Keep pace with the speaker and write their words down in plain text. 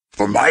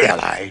For my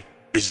ally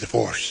is the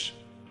Force.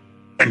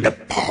 And a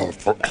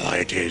powerful ally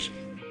it is.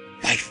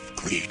 Life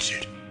creates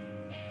it.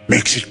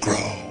 Makes it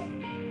grow.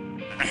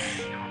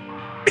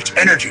 Its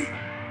energy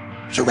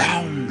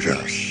surrounds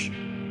us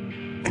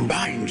and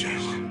binds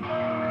us.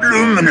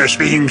 Luminous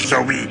beings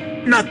so we,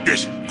 not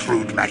this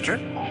crude matter.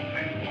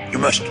 You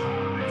must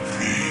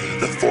feel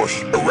the Force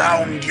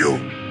around you.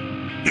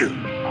 Here,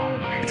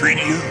 between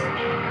you,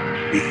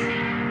 me,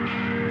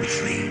 the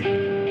tree,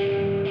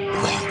 the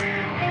rock,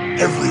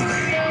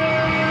 everywhere.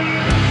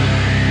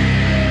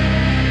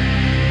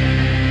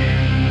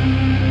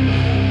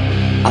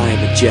 I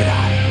am a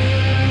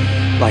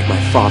Jedi, like my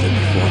father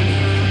before me.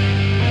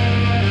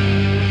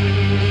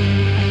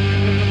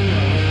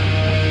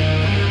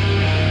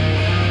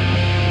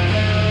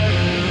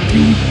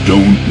 You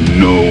don't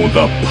know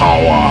the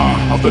power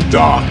of the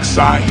dark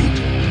side.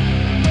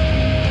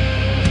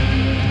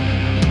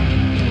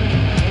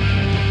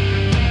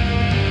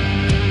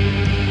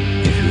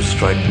 If you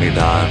strike me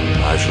down,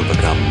 I shall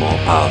become more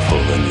powerful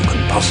than you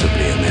can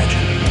possibly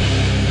imagine.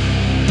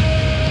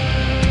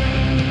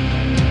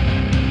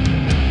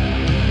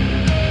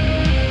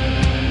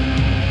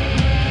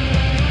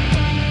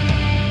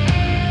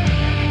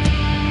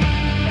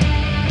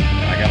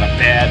 I got a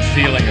bad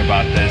feeling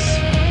about this.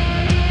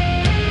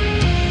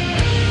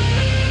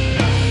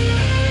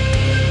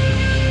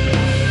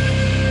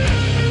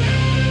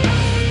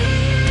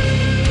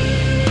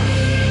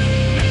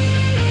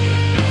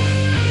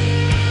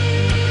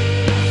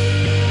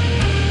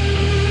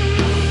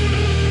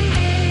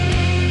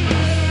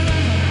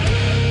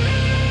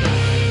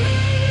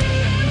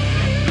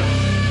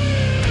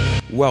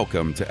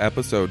 Welcome to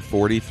episode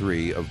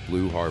 43 of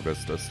Blue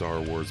Harvest, a Star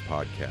Wars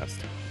podcast.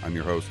 I'm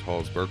your host,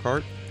 Halls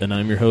Burkhart. And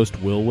I'm your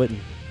host, Will Witten.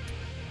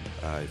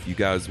 If you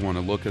guys want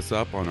to look us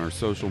up on our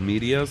social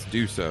medias,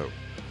 do so.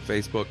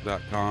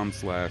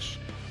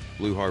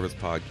 Facebook.com/Blue Harvest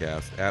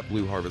Podcast, at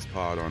Blue Harvest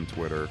Pod on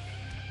Twitter,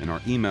 and our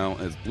email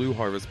is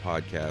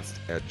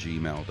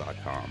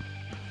blueharvestpodcast@gmail.com.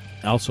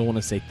 I also want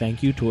to say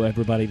thank you to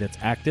everybody that's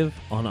active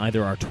on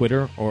either our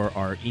Twitter or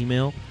our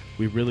email.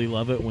 We really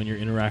love it when you're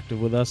interactive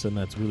with us, and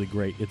that's really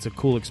great. It's a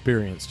cool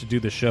experience to do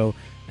the show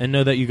and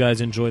know that you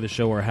guys enjoy the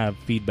show or have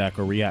feedback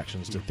or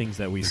reactions to things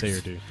that we say or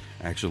do.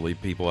 Actually,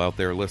 people out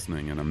there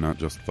listening, and I'm not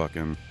just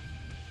fucking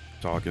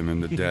talking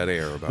in the dead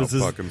air about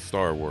fucking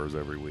Star Wars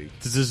every week.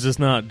 This is just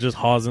not just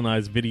Hawes and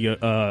I's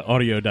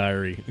audio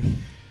diary.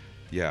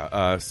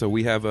 Yeah, so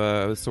we have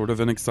a sort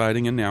of an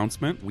exciting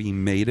announcement. We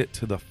made it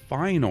to the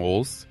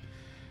finals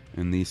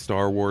in the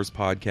Star Wars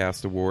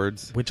Podcast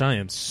Awards. Which I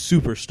am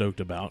super stoked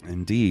about.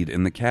 Indeed,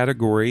 in the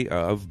category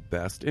of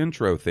Best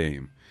Intro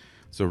Theme.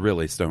 So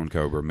really, Stone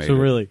Cobra made it. So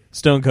really,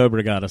 Stone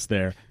Cobra got us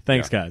there.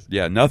 Thanks, guys.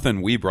 Yeah,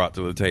 nothing we brought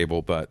to the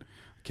table, but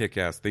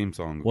kick-ass theme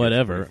song.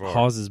 Whatever.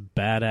 Hawes'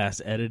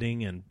 badass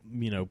editing and,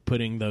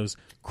 putting those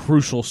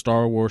crucial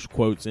Star Wars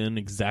quotes in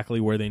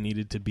exactly where they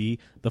needed to be.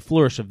 The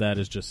flourish of that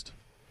is just...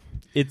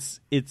 It's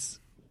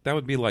That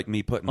would be like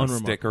me putting a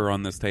sticker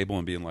on this table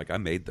and being like, I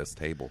made this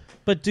table.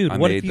 But dude,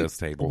 what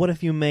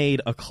if you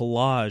made a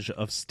collage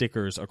of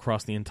stickers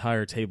across the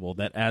entire table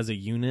that as a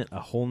unit, a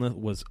wholeness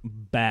was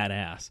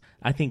badass?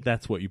 I think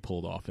that's what you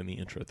pulled off in the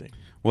intro thing.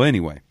 Well,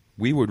 anyway,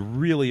 we would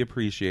really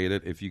appreciate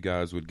it if you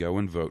guys would go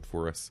and vote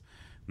for us.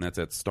 And that's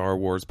at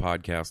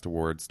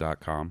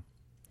StarWarsPodcastAwards.com.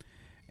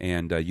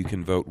 And you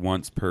can vote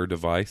once per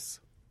device.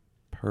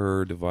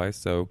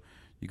 So...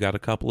 You got a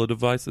couple of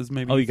devices,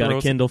 maybe? Oh, you got a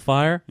Kindle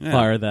Fire? Yeah.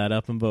 Fire that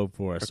up and vote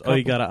for us. Oh,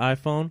 you got an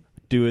iPhone?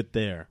 Do it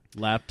there.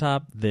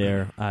 Laptop?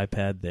 There.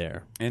 iPad?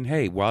 There. And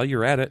hey, while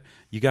you're at it,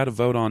 you got to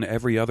vote on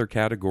every other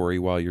category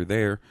while you're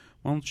there.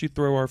 Why don't you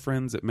throw our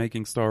friends at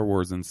Making Star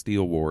Wars and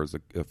Steel Wars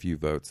a few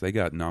votes? They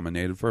got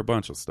nominated for a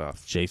bunch of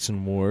stuff.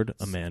 Jason Ward,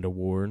 Amanda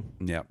Ward.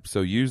 Yeah,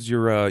 so use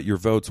your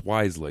votes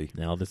wisely.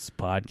 Now this is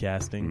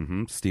podcasting.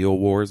 Mm-hmm. Steel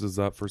Wars is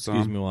up for some.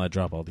 Excuse me while I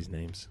drop all these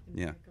names.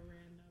 Yeah.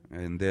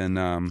 And then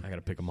I got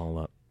to pick them all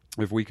up.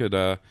 If we could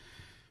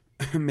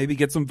maybe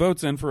get some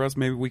votes in for us,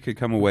 maybe we could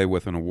come away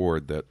with an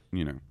award that,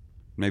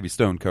 maybe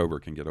Stone Cobra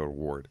can get an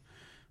award.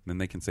 Then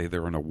they can say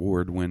they're an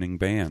award-winning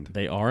band.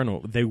 They are.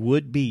 They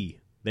would be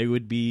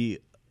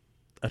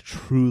a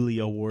truly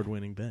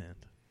award-winning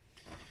band.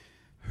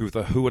 Who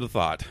would have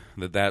thought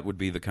that would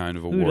be the kind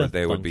of award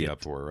they would be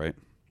up for, right?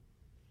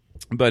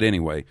 But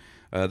anyway,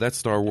 that's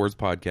Star Wars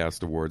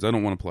Podcast Awards. I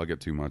don't want to plug it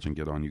too much and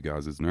get on you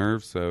guys'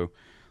 nerves, so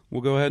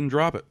we'll go ahead and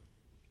drop it.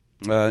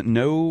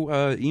 No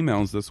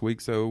emails this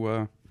week,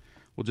 so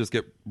we'll just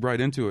get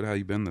right into it. How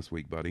you been this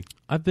week, buddy?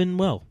 I've been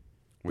well.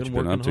 What you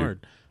been been working up to?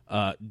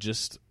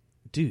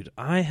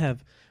 hard.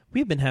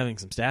 We've been having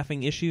some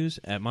staffing issues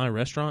at my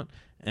restaurant,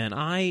 and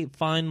I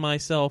find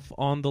myself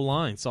on the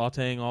line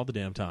sauteing all the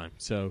damn time.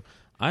 So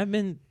I've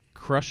been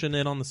crushing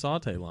it on the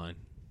saute line.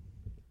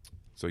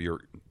 So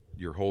you're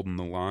holding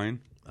the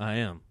line? I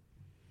am.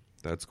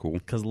 That's cool.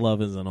 Because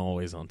love isn't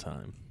always on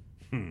time.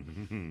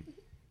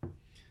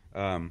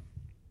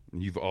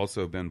 You've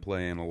also been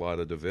playing a lot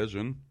of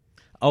Division.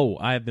 Oh,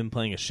 I have been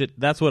playing a shit.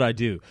 That's what I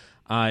do.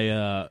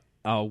 I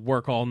I'll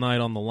work all night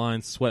on the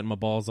line, sweating my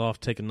balls off,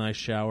 take a nice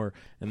shower,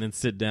 and then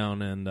sit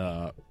down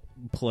and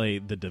play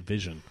The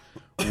Division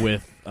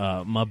with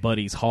my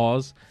buddies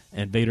Hawes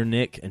and Vader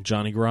Nick and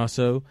Johnny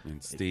Grosso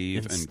and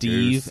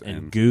Steve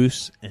and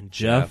Goose and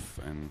Jeff.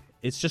 And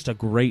it's just a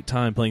great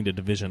time playing The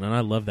Division, and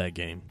I love that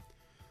game.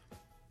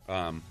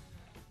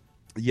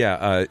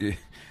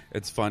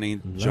 It's funny.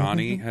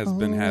 Johnny has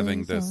been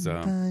having this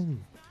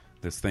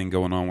this thing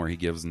going on where he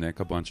gives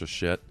Nick a bunch of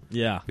shit.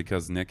 Yeah.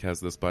 Because Nick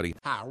has this buddy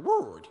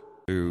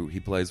who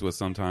he plays with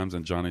sometimes,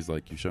 and Johnny's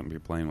like, you shouldn't be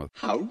playing with.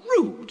 How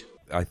rude.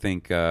 I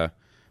think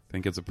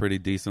it's a pretty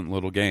decent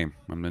little game.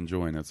 I'm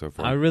enjoying it so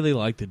far. I really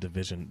like The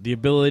Division. The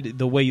ability,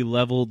 the way you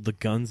level, the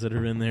guns that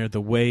are in there, the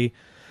way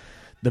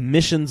the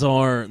missions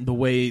are, the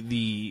way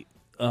the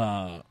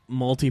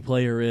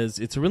multiplayer is.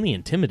 It's a really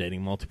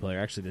intimidating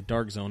multiplayer. Actually, the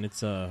Dark Zone,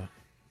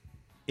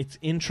 it's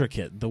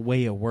intricate the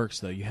way it works,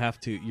 though.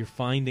 You're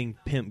finding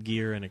pimp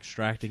gear and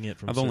extracting it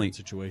from certain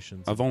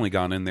situations. I've only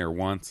gone in there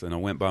once, and I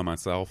went by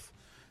myself,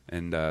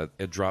 and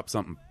it dropped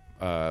something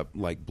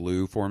like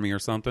blue for me or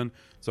something.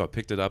 So I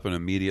picked it up and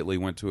immediately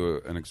went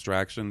to an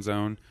extraction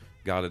zone,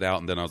 got it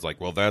out, and then I was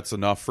like, well, that's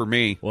enough for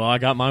me. Well, I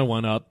got my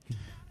one up.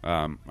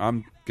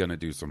 I'm going to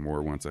do some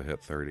more once I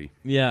hit 30.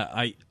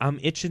 Yeah, I'm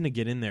itching to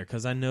get in there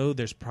because I know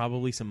there's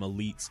probably some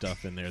elite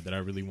stuff in there that I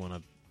really want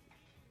to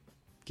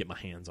get my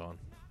hands on.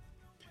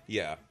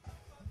 Yeah.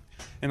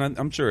 And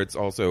I'm sure it's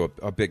also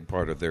a big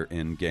part of their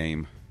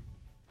in-game,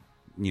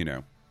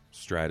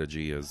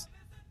 strategy is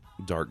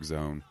Dark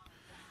Zone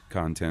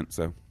content.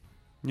 So,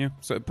 yeah,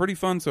 so pretty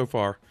fun so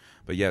far.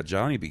 But yeah,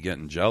 Johnny be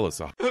getting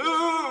jealous.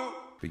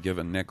 Be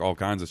giving Nick all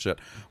kinds of shit.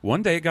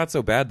 One day it got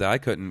so bad that I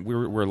couldn't.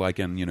 We're like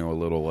in a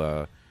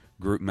little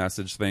group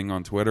message thing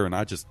on Twitter, and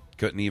I just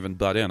couldn't even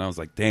butt in. I was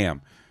like,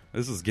 damn,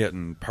 this is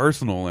getting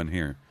personal in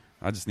here.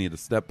 I just need to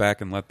step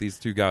back and let these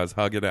two guys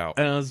hug it out.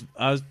 And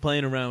I was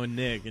playing around with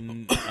Nick,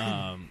 and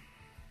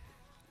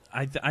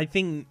I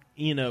think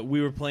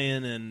we were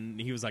playing, and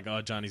he was like,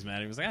 "Oh, Johnny's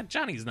mad." He was like,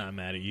 "Johnny's not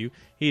mad at you.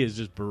 He is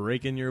just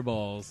breaking your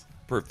balls."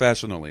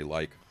 Professionally,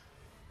 like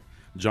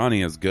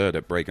Johnny is good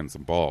at breaking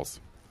some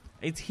balls.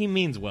 He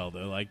means well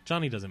though. Like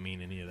Johnny doesn't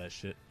mean any of that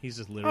shit. He's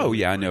just literally. Oh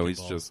yeah, I know. He's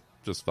balls.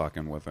 just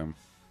fucking with him.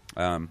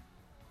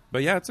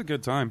 But yeah, it's a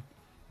good time.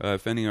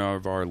 If any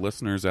of our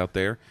listeners out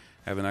there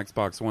have an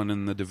Xbox One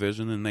in the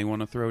Division and they want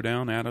to throw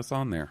down, add us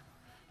on there.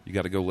 You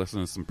got to go listen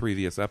to some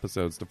previous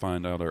episodes to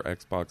find out our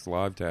Xbox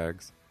Live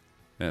tags.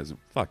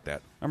 Fuck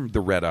that. I'm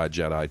the Red-Eyed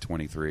Jedi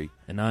 23.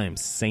 And I am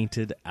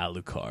Sainted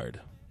Alucard.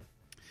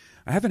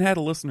 I haven't had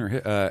a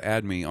listener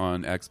add me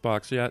on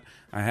Xbox yet.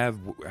 I have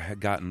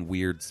gotten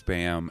weird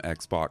spam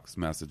Xbox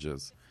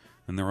messages.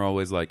 And they're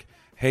always like,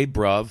 hey,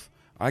 bruv,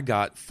 I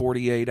got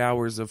 48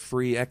 hours of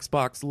free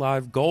Xbox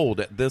Live Gold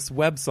at this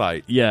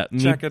website. Yeah.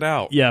 Check it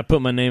out. Yeah, I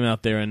put my name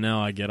out there, and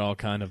now I get all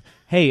kind of,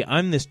 hey,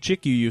 I'm this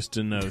chick you used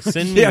to know.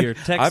 Send me your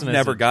text I've message.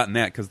 never gotten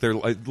that because they're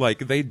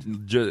like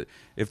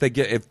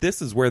if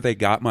this is where they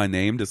got my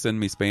name to send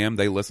me spam,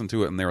 they listen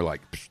to it and they're like,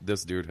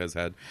 this dude has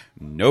had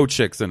no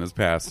chicks in his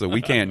past, so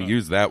we can't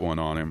use that one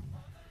on him.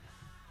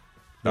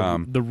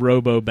 The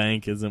Robo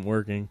Bank isn't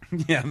working.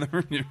 Yeah.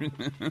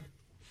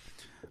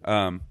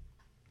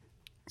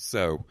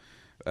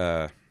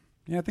 I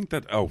think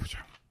that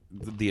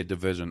the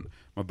Division.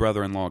 My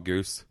brother-in-law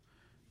Goose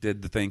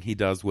did the thing he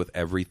does with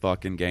every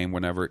fucking game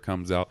whenever it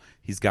comes out.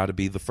 He's got to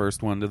be the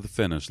first one to the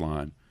finish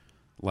line.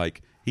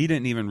 Like, he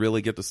didn't even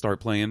really get to start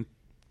playing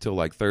till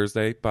like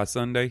Thursday. By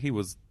Sunday, he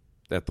was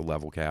at the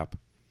level cap.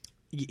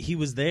 He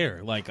was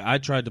there. Like, I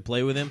tried to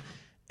play with him,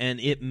 and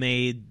it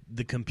made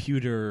the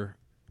computer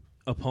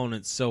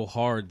opponents so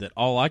hard that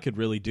all I could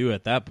really do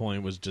at that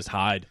point was just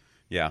hide.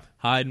 Yeah.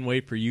 Hide and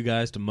wait for you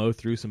guys to mow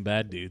through some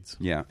bad dudes.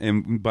 Yeah,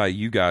 and by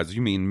you guys,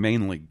 you mean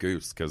mainly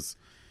Goose, because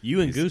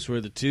you and Goose were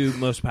the two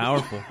most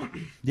powerful.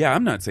 Yeah,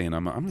 I'm not saying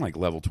I'm like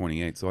level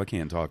 28, so I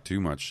can't talk too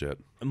much shit.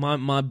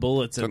 My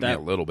bullets took me a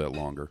little bit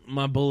longer.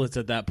 My bullets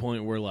at that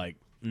point were like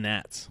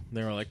gnats.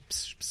 They were like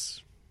pss,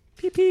 pss,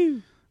 pew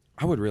pew.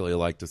 I would really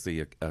like to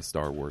see a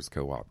Star Wars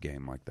co-op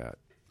game like that.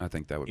 I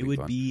think that would be fun. It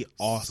would be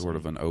awesome. Sort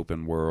of an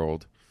open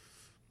world,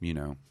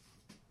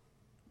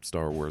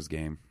 Star Wars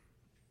game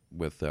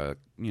with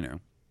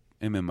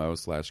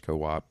MMO /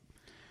 co-op.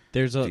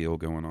 There's a deal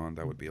going on.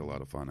 That would be a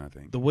lot of fun, I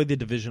think. The way the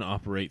Division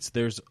operates,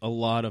 there's a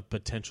lot of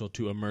potential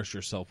to immerse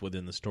yourself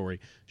within the story,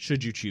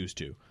 should you choose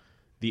to.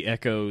 The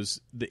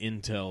echoes, the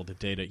intel, the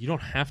data. You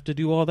don't have to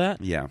do all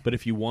that. Yeah. But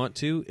if you want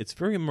to, it's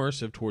very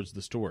immersive towards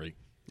the story.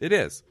 It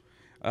is.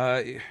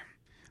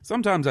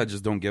 Sometimes I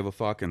just don't give a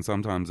fuck, and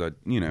sometimes I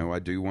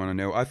do want to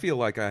know. I feel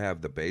like I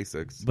have the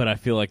basics. But I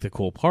feel like the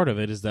cool part of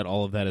it is that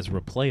all of that is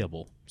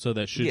replayable, so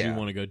that should you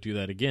want to go do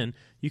that again,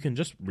 you can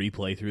just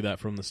replay through that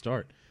from the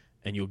start,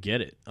 and you'll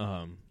get it.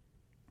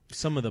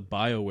 Some of the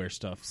BioWare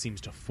stuff seems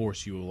to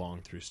force you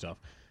along through stuff.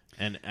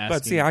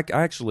 But see, I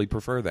actually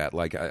prefer that.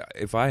 Like,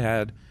 if I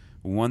had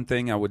one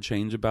thing I would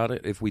change about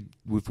it, if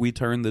we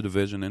turned the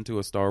Division into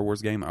a Star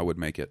Wars game, I would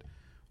make it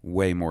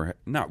way more,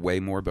 not way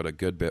more, but a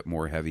good bit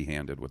more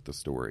heavy-handed with the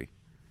story.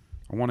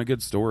 I want a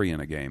good story in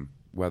a game.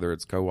 whether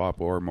it's co-op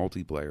or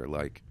multiplayer.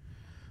 Like,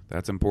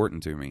 that's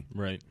important to me.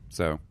 Right.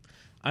 So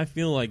I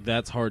feel like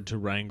that's hard to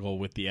wrangle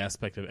with the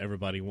aspect of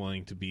everybody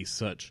wanting to be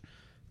such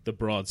the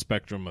broad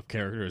spectrum of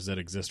characters that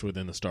exist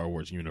within the Star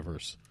Wars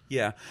universe.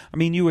 yeah, I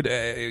mean, you would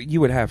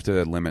have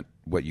to limit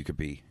what you could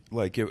be.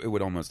 Like, it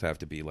would almost have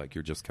to be like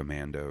you're just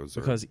commandos.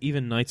 Because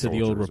even Knights of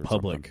the Old soldiers or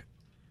Republic,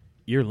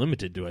 you're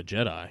limited to a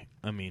Jedi.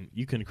 I mean,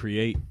 you can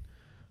create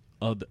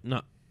I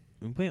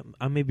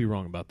may be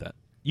wrong about that.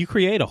 You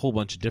create a whole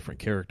bunch of different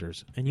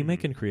characters, and you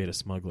can create a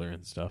smuggler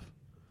and stuff.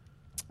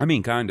 I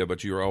mean, kind of,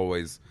 but you're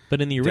always.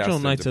 But in the original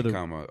destined Knights to of the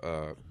become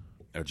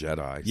a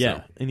Jedi. yeah,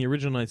 So. in the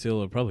original Knights of the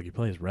Old Republic, you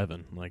play as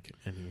Revan.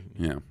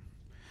 Yeah.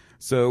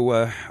 So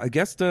I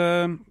guess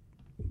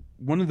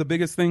one of the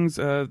biggest things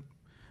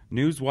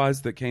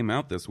news-wise that came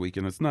out this week,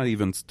 and it's not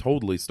even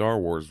totally Star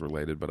Wars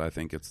related, but I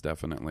think it's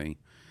definitely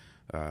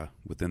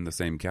within the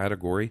same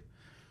category.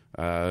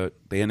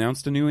 They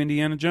announced a new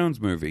Indiana Jones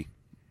movie.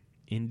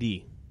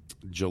 Indy.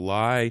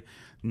 July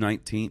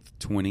 19th,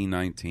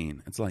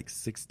 2019. It's like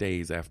 6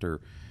 days after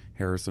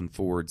Harrison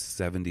Ford's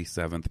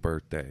 77th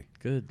birthday.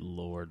 Good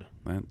Lord.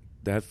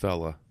 That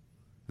fella.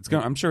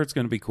 I'm sure it's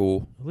going to be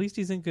cool. At least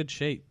he's in good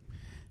shape.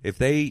 If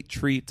they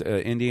treat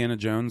Indiana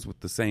Jones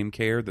with the same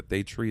care that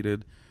they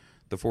treated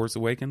The Force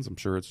Awakens, I'm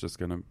sure it's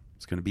going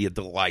to be a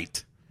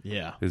delight.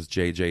 Yeah. As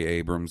J.J.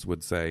 Abrams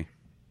would say.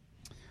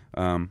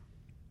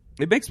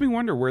 It makes me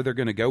wonder where they're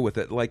going to go with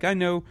it. Like, I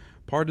know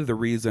part of the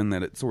reason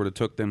that it sort of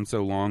took them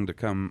so long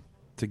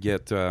to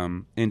get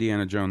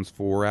Indiana Jones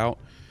 4 out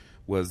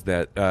was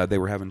that they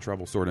were having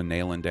trouble sort of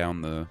nailing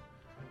down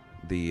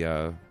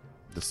the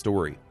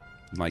story.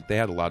 Like, they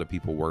had a lot of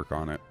people work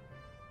on it.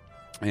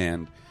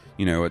 And,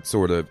 it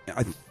sort of,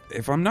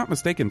 if I'm not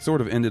mistaken, sort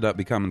of ended up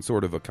becoming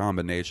sort of a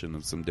combination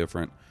of some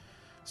different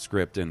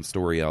script and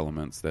story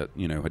elements that,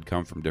 had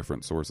come from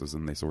different sources,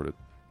 and they sort of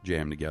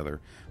jammed together.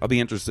 I'll be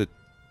interested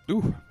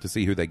to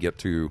see who they get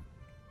to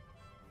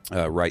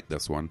write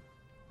this one.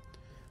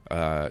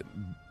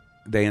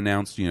 They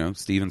announced,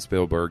 Steven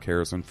Spielberg,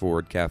 Harrison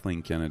Ford,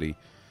 Kathleen Kennedy,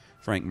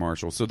 Frank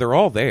Marshall. So they're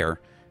all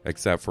there,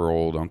 except for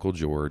old Uncle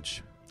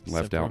George,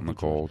 left out in the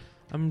cold.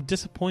 I'm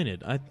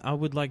disappointed. I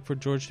would like for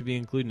George to be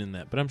included in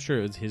that, but I'm sure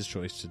it was his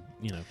choice to,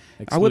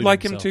 I would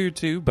like himself. him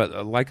too,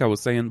 but like I was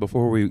saying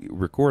before we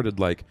recorded,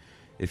 like,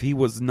 if he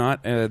was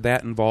not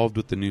that involved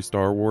with the new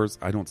Star Wars,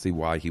 I don't see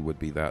why he would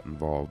be that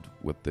involved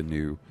with the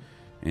new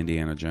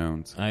Indiana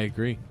Jones. I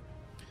agree.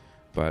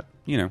 But,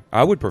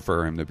 I would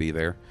prefer him to be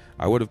there.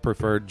 I would have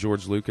preferred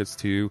George Lucas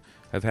to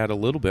have had a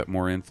little bit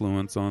more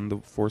influence on The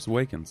Force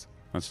Awakens.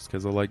 That's just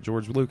because I like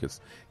George Lucas.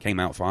 Came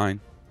out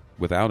fine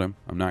without him.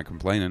 I'm not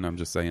complaining. I'm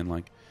just saying,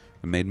 like,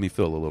 it made me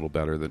feel a little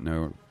better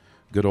that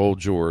good old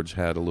George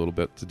had a little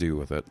bit to do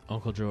with it.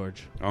 Uncle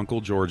George.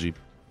 Uncle Georgie.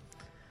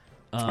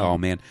 Oh,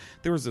 man.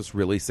 There was this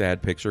really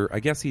sad picture. I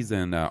guess he's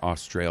in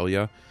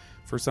Australia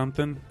for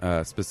something,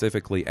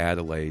 specifically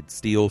Adelaide.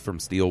 Steele from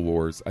Steel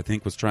Wars, I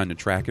think, was trying to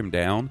track him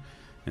down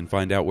and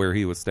find out where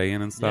he was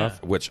staying and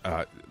stuff, which,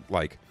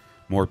 like,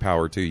 more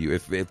power to you.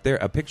 If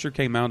a picture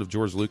came out of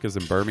George Lucas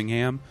in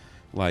Birmingham,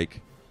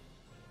 like,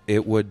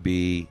 it would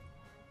be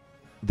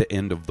the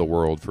end of the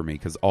world for me,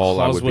 because all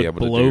I would be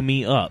able to do... blow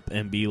me up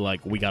and be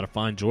like, we got to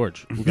find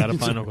George. We got to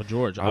find Uncle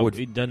George.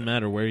 It doesn't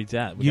matter where he's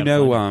at.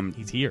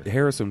 He's here.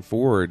 Harrison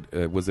Ford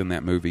was in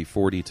that movie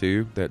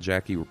 42, that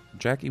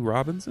Jackie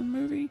Robinson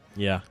movie?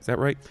 Yeah. Is that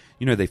right?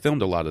 They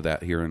filmed a lot of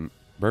that here in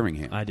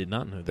Birmingham. I did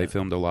not know that. They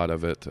filmed a lot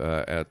of it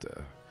at...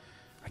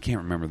 I can't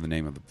remember the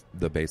name of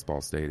the baseball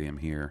stadium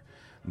here,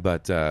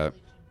 but...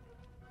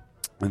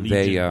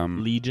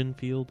 Legion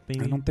Field,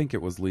 maybe? I don't think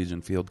it was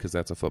Legion Field, because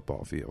that's a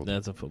football field.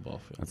 That's a football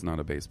field. That's not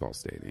a baseball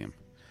stadium.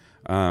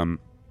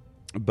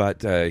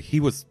 But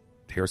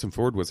Harrison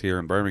Ford was here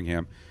in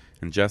Birmingham,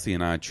 and Jesse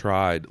and I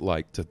tried,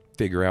 like, to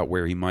figure out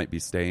where he might be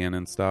staying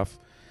and stuff.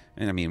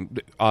 And, I mean,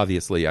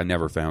 obviously, I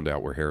never found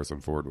out where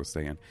Harrison Ford was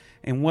staying.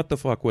 And what the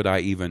fuck would I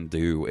even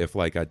do if,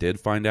 like, I did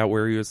find out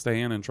where he was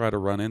staying and try to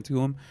run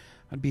into him?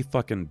 I'd be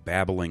fucking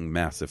babbling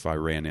mess if I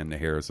ran into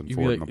Harrison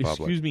Ford in the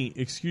public.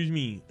 Excuse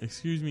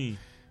me.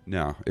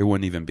 No, it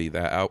wouldn't even be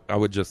that. I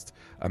would just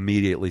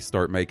immediately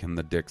start making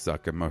the dick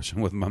sucking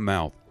motion with my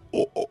mouth.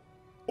 Oh.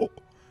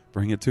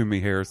 Bring it to me,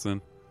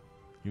 Harrison.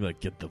 You're like,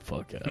 get the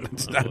fuck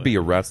out. I'd be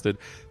arrested.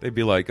 They'd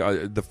be like,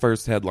 the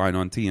first headline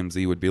on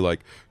TMZ would be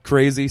like,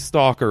 crazy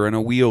stalker in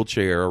a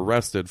wheelchair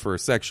arrested for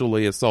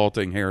sexually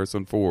assaulting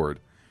Harrison Ford.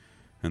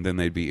 And then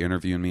they'd be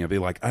interviewing me. I'd be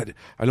like,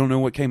 I don't know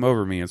what came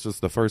over me. It's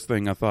just the first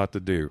thing I thought to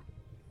do.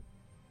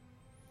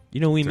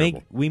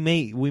 We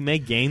may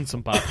gain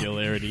some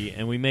popularity,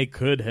 and we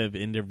could have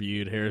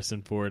interviewed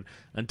Harrison Ford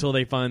until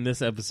they find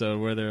this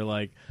episode where they're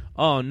like,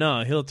 "Oh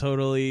no, he'll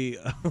totally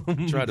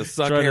try to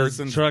suck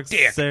Harrison's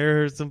dick.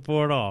 Harrison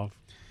Ford off."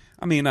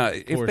 I mean,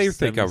 if they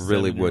think I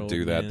really would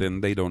do that, man. then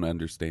they don't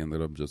understand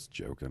that I'm just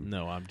joking.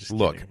 No, I'm just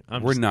look. Kidding.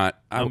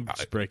 I'm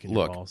just breaking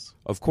your balls.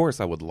 Of course,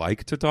 I would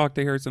like to talk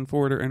to Harrison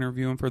Ford or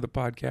interview him for the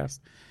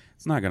podcast.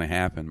 It's not going to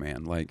happen,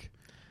 man. Like,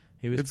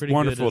 it's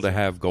wonderful to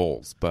have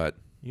goals, but.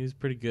 He was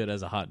pretty good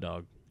as a hot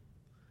dog.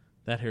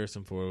 That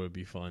Harrison Ford would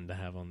be fun to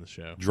have on the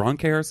show.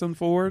 Drunk Harrison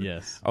Ford?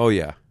 Yes. Oh,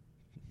 yeah.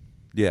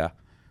 Yeah.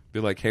 Be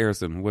like,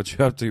 Harrison, what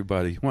you up to,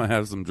 buddy? You want to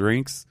have some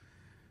drinks?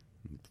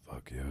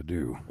 Fuck yeah, I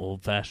do.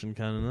 Old-fashioned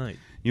kind of night.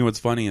 You know what's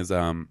funny is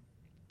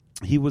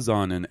he was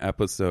on an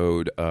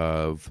episode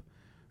of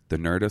the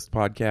Nerdist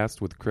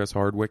podcast with Chris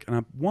Hardwick, and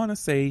I want to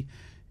say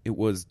it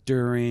was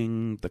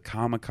during the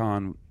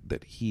Comic-Con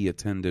that he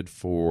attended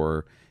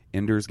for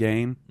Ender's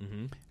Game,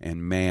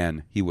 and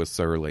man, he was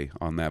surly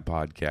on that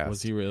podcast.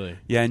 Was he really?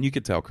 Yeah, and you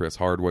could tell Chris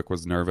Hardwick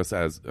was nervous,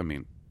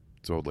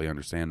 totally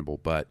understandable,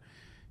 but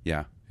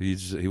yeah,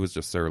 he was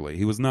just surly.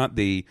 He was not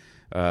the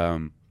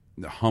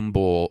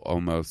humble,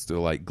 almost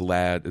like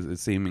glad,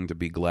 seeming to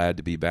be glad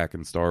to be back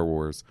in Star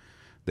Wars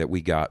that we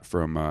got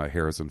from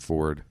Harrison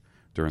Ford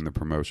during the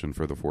promotion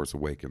for The Force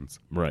Awakens.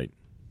 Right.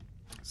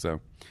 So,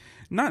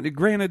 not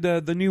granted,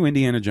 the new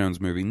Indiana Jones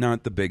movie,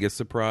 not the biggest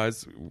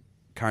surprise.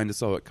 Kind of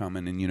saw it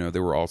coming, and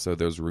there were also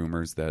those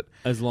rumors that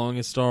as long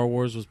as Star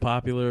Wars was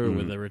popular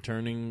with a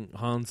returning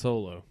Han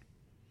Solo,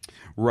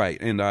 right?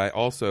 And I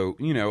also,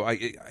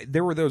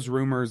 there were those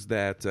rumors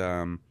that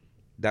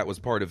that was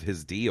part of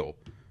his deal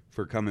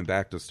for coming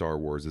back to Star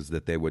Wars, is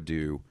that they would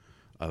do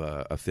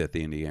a fifth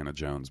Indiana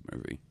Jones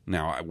movie.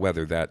 Now,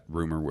 whether that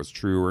rumor was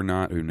true or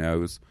not, who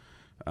knows?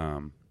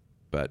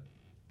 But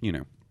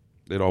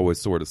it always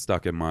sort of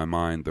stuck in my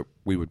mind that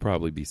we would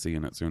probably be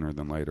seeing it sooner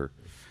than later.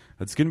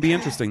 It's going to be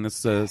interesting.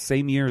 This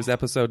same year as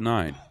Episode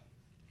 9,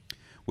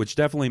 which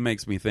definitely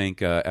makes me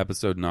think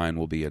Episode 9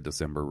 will be a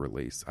December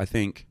release. I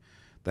think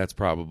that's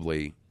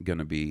probably going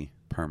to be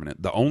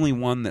permanent. The only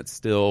one that's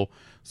still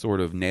sort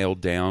of nailed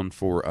down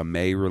for a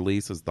May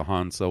release is the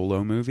Han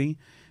Solo movie,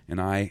 and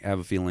I have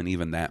a feeling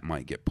even that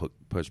might get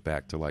pushed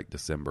back to like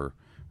December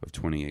of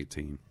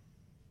 2018.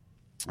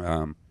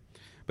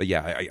 But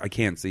yeah, I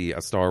can't see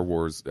a Star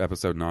Wars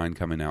Episode 9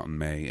 coming out in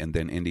May and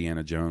then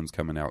Indiana Jones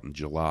coming out in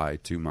July,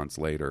 2 months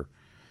later.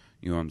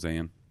 You know what I'm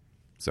saying?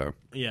 So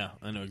yeah,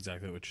 I know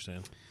exactly what you're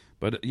saying.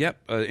 But yep,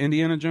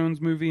 Indiana Jones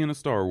movie and a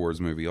Star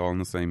Wars movie all in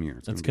the same year.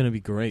 That's going to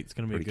be great. It's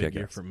going to be a good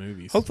year for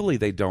movies. Hopefully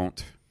they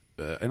don't,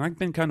 and I've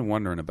been kind of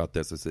wondering about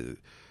this,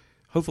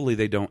 hopefully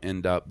they don't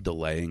end up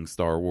delaying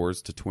Star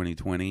Wars to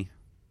 2020.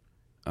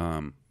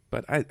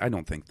 But I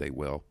don't think they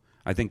will.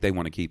 I think they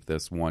want to keep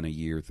this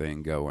one-a-year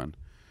thing going.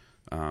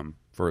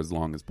 For as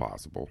long as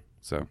possible.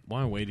 So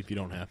why wait if you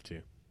don't have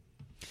to?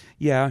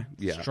 Yeah.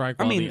 Strike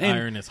while the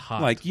iron is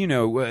hot. Like,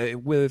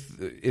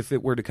 with if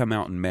it were to come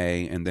out in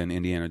May and then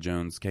Indiana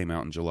Jones came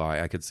out in July,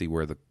 I could see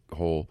where the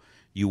whole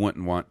you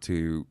wouldn't want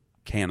to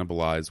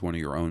cannibalize one of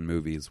your own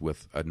movies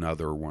with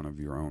another one of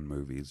your own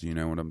movies. You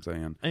know what I'm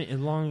saying? As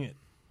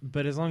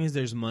long as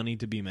there's money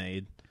to be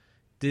made,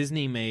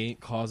 Disney may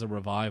cause a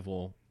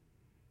revival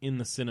in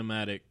the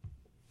cinematic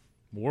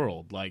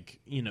world. Like,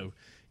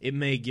 it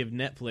may give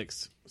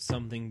Netflix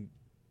something,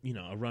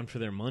 a run for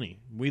their money.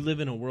 We live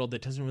in a world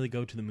that doesn't really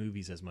go to the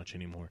movies as much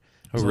anymore.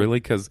 Oh, really?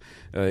 Because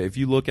if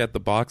you look at the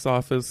box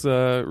office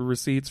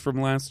receipts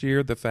from last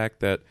year, the fact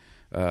that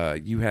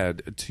you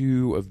had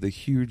two of the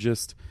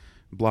hugest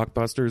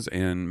blockbusters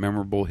in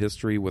memorable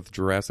history with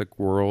Jurassic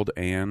World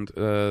and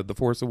The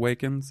Force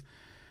Awakens,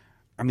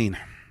 I mean,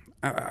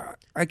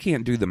 I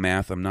can't do the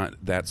math. I'm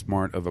not that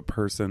smart of a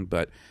person,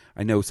 but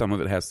I know some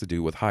of it has to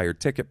do with higher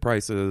ticket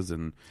prices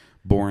and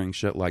boring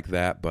shit like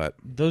that. But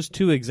those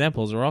two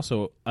examples are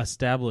also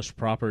established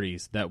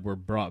properties that were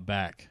brought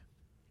back.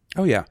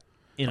 Oh yeah.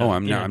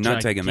 I'm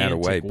not taking that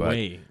away,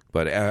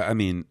 but I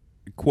mean,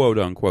 quote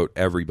unquote,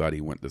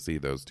 everybody went to see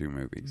those two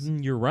movies.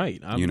 You're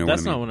right.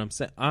 That's not what I'm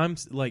saying. I'm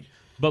like,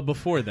 but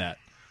before that,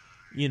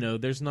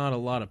 there's not a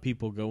lot of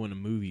people going to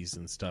movies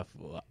and stuff.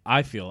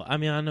 I feel. I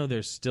mean, I know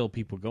there's still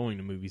people going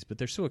to movies, but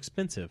they're so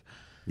expensive.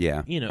 Yeah,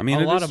 I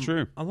mean, it is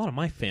true. A lot of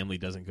my family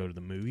doesn't go to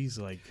the movies.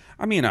 Like,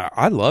 I mean,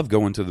 I love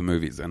going to the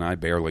movies, and I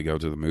barely go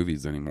to the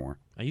movies anymore.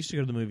 I used to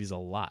go to the movies a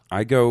lot.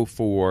 I go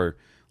for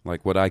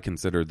like what I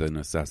consider the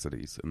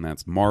necessities, and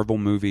that's Marvel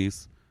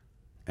movies,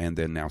 and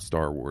then now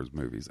Star Wars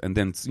movies, and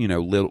then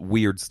little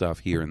weird stuff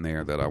here and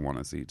there that I want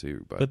to see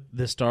too. But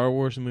the Star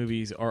Wars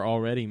movies are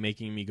already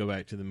making me go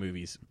back to the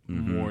movies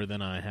more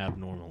than I have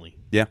normally.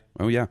 Yeah.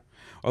 Oh yeah.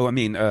 Oh, I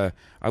mean, I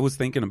was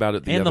thinking about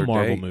it the other day. And the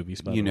Marvel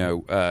movies, by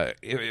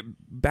the way.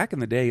 Back in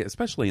the day,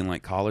 especially in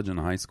like college and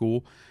high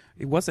school,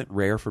 it wasn't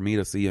rare for me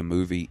to see a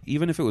movie,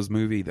 even if it was a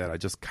movie that I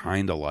just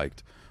kind of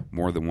liked,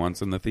 more than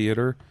once in the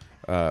theater.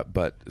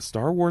 But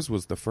Star Wars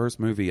was the first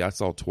movie I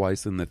saw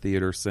twice in the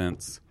theater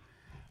since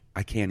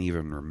I can't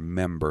even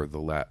remember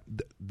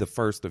the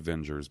first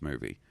Avengers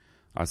movie.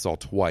 I saw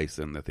twice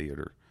in the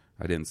theater.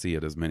 I didn't see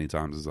it as many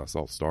times as I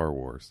saw Star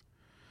Wars.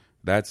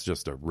 That's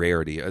just a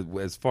rarity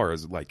as far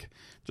as like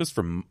just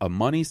from a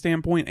money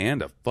standpoint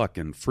and a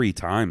fucking free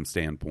time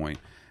standpoint.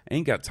 I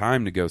ain't got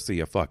time to go see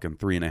a fucking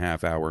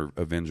 3.5 hour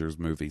Avengers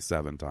movie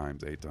 7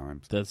 times, 8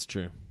 times. That's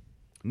true.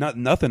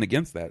 Nothing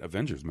against that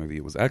Avengers movie.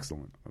 It was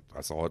excellent.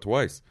 I saw it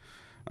twice.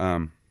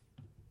 But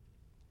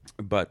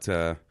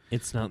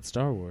it's not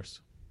Star Wars.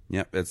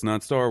 Yep, it's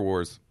not Star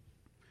Wars.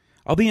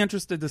 I'll be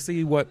interested to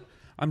see what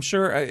I'm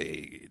sure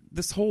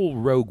this whole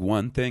Rogue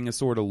One thing is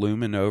sort of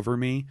looming over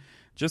me,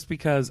 just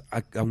because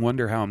I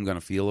wonder how I'm going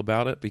to feel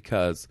about it,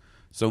 because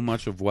so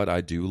much of what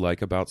I do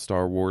like about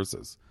Star Wars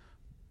is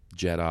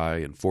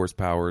Jedi and Force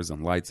powers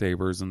and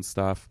lightsabers and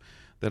stuff,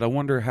 that I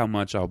wonder how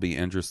much I'll be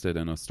interested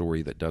in a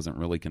story that doesn't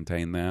really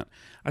contain that.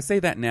 I say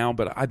that now,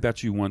 but I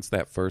bet you once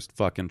that first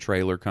fucking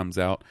trailer comes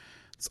out,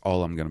 it's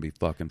all I'm going to be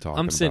fucking talking about.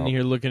 I'm sitting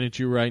here looking at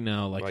you right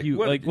now, like you,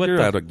 what, what you're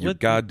the, out of your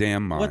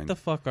goddamn mind. What the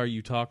fuck are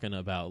you talking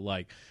about?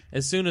 Like,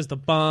 as soon as the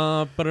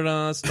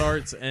ba-da-da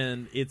starts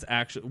and it's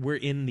actually we're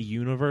in the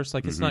universe,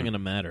 like it's not going to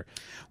matter.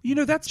 You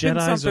know, that's been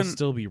Jedis something. will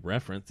still be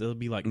referenced. They'll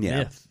be like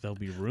myth. They'll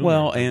be rumors.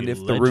 Well, they'll and be if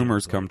the legend,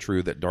 rumors come like,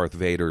 true that Darth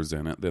Vader's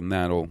in it, then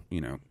that'll,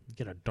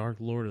 get a Dark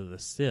Lord of the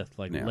Sith,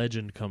 like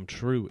legend come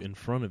true in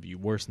front of you.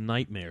 Worst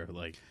nightmare,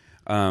 like.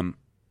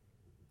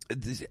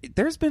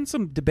 There's been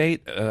some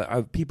debate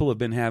people have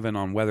been having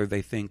on whether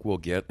they think we'll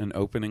get an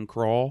opening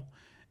crawl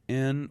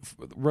in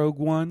Rogue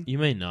One. You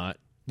may not.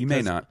 You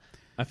may not.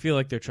 I feel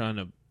like they're trying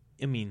to.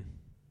 I mean,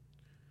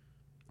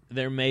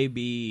 there may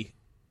be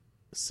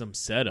some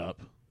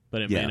setup,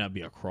 but it may not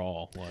be a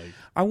crawl. Like,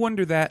 I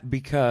wonder that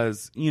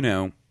because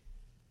maybe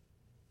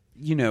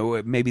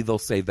they'll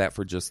save that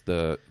for just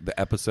the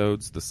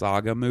episodes, the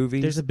saga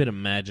movies. There's a bit of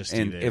majesty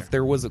and there. if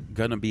there was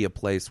going to be a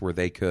place where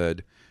they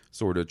could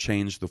sort of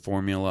change the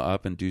formula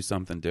up and do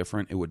something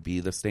different, it would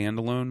be the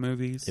standalone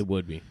movies. It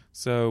would be.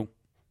 So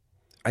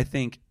I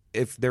think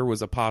if there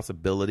was a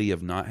possibility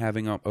of not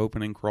having an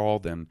opening crawl,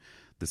 then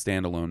the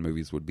standalone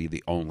movies would be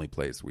the only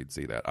place we'd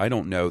see that. I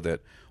don't know that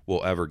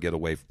we'll ever get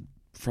away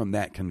from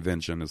that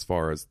convention as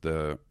far as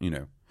the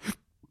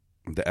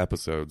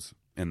episodes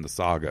in the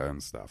saga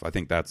and stuff. I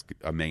think that's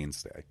a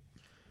mainstay.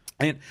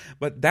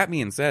 But that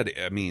being said,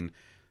 I mean,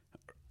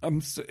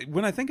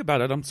 when I think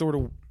about it, I'm sort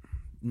of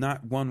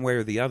not one way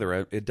or the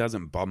other. It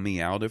doesn't bum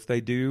me out if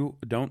they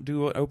don't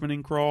do an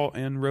opening crawl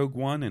in Rogue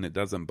One, and it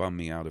doesn't bum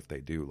me out if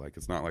they do. Like,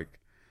 it's not like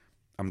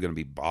I'm going to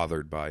be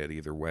bothered by it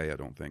either way, I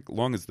don't think, as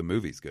long as the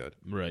movie's good.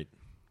 Right.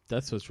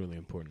 That's what's really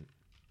important.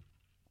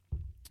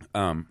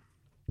 The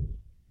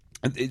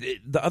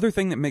other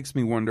thing that makes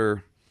me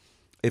wonder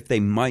if they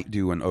might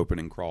do an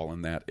opening crawl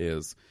in that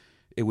is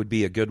it would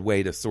be a good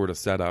way to sort of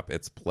set up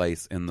its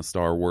place in the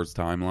Star Wars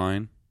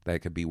timeline.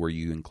 That could be where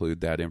you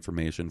include that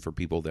information for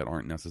people that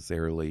aren't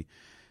necessarily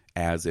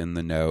as in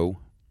the know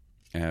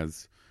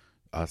as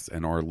us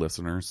and our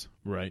listeners.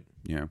 Right.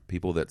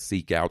 People that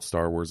seek out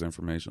Star Wars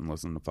information,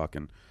 listen to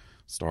fucking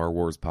Star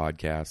Wars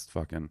podcasts,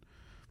 fucking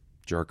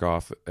jerk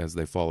off as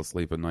they fall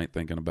asleep at night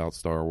thinking about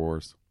Star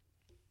Wars.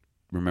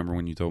 Remember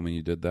when you told me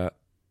you did that?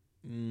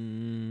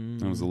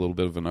 It was a little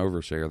bit of an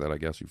overshare that I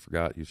guess you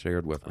forgot you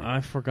shared with me.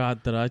 I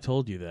forgot that I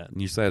told you that.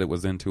 You said it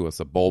was into a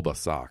Sebulba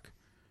sock.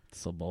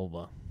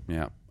 Sebulba.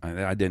 Yeah,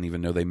 I didn't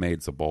even know they made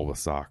Sebulba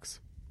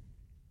socks.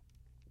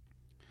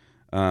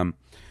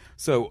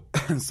 So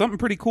something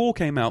pretty cool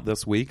came out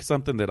this week,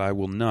 something that I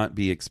will not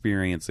be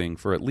experiencing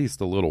for at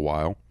least a little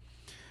while.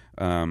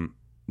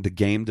 The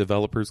Game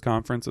Developers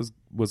Conference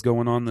was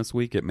going on this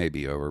week. It may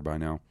be over by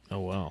now. Oh,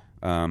 wow.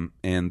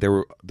 And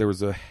there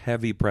was a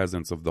heavy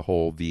presence of the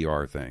whole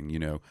VR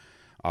thing.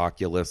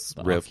 Oculus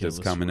Rift is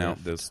coming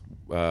out this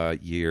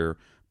year.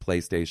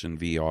 PlayStation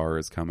VR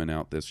is coming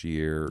out this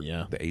year.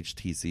 Yeah. The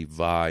HTC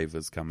Vive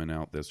is coming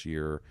out this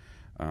year.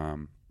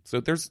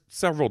 So there's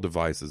several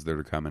devices that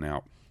are coming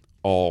out,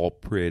 all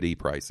pretty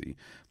pricey.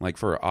 Like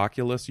for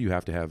Oculus, you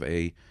have to have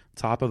a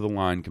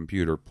top-of-the-line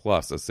computer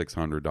plus a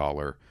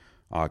 $600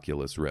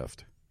 Oculus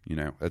Rift.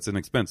 That's an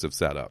expensive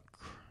setup.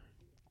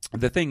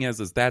 The thing is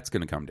that's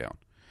going to come down.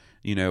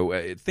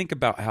 Think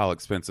about how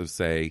expensive,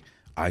 say,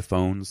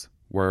 iPhones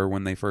were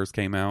when they first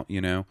came out.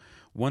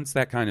 Once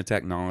that kind of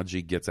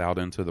technology gets out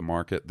into the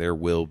market, there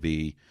will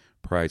be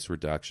price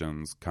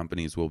reductions.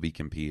 Companies will be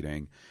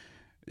competing.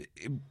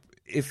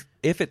 If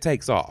it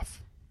takes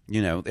off,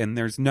 and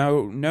there's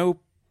no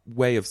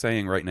way of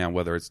saying right now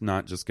whether it's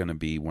not just going to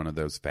be one of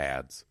those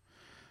fads.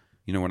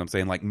 You know what I'm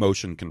saying? Like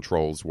motion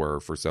controls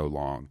were for so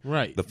long.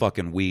 Right. The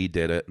fucking Wii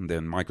did it, and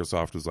then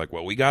Microsoft was like,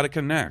 well, we got to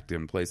connect.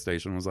 And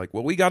PlayStation was like,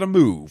 well, we got to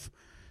move.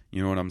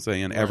 You know what I'm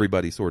saying? Right.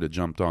 Everybody sort of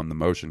jumped on the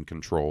motion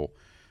control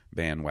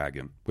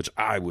bandwagon, which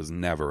I was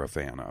never a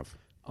fan of.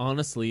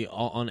 Honestly,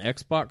 on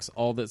Xbox,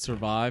 all that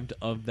survived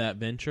of that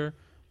venture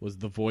was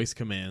the voice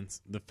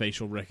commands, the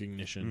facial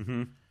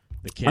recognition,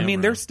 the camera. I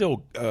mean, there's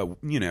still,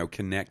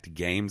 Kinect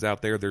games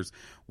out there. There's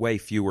way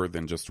fewer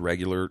than just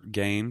regular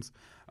games.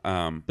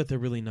 But they're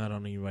really not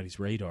on anybody's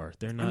radar.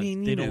 They're not.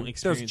 They don't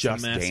experience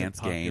Just massive Dance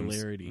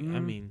popularity. games. I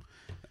mean,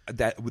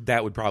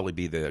 that would probably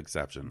be the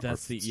exception.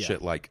 That's the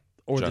shit like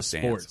or Just the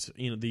sports.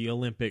 Dance. The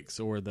Olympics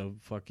or the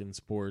fucking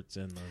sports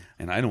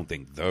and I don't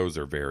think those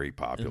are very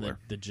popular.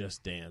 The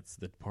Just Dance,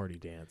 the Party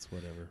Dance,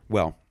 whatever.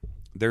 Well,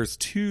 there's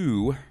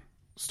 2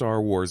 Star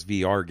Wars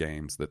VR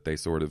games that they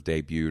sort of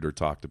debuted or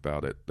talked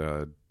about at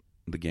the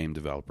Game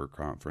Developer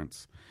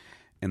Conference.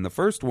 And the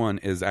first one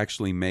is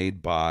actually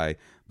made by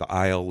the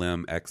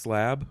ILM X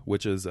Lab,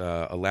 which is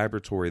a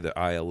laboratory that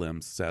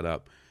ILM set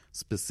up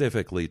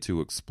specifically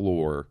to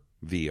explore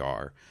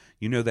VR.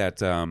 You know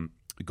that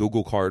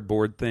Google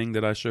Cardboard thing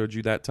that I showed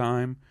you that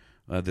time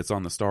that's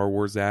on the Star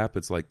Wars app.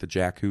 It's like the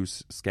Jakku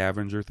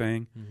scavenger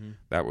thing. Mm-hmm.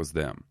 That was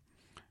them.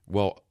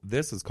 Well,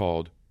 this is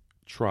called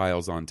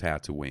Trials on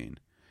Tatooine,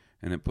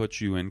 and it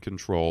puts you in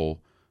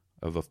control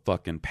of a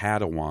fucking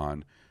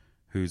Padawan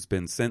who's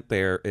been sent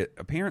there. It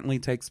apparently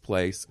takes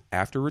place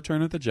after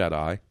Return of the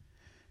Jedi,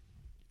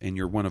 and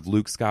you're one of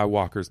Luke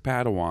Skywalker's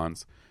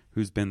Padawans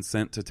who's been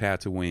sent to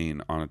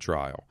Tatooine on a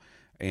trial.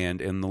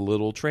 And in the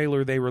little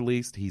trailer they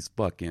released,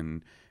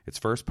 it's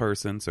first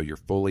person, so you're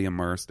fully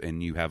immersed,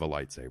 and you have a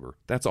lightsaber.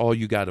 That's all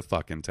you got to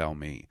fucking tell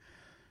me.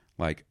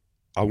 Like,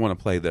 I want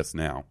to play this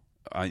now.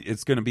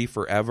 It's going to be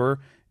forever,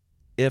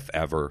 if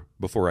ever,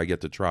 before I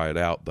get to try it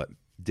out, but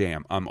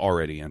damn, I'm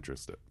already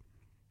interested.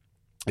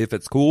 If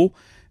it's cool,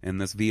 and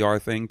this VR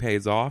thing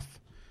pays off,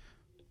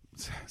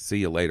 see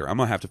you later. I'm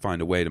going to have to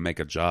find a way to make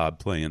a job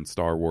playing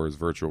Star Wars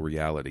virtual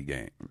reality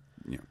game.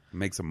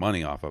 Make some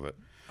money off of it.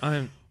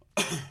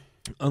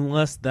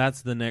 Unless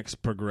that's the next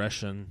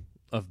progression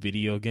of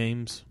video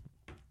games,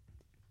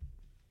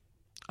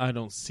 I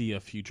don't see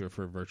a future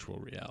for virtual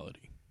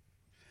reality.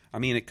 I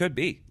mean, it could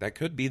be. That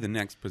could be the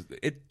next.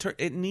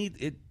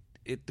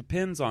 It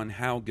depends on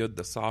how good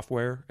the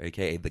software,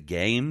 aka the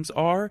games,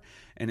 are,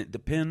 and it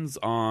depends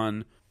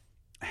on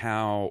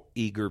how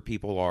eager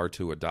people are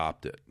to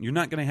adopt it. You're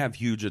not going to have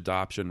huge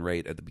adoption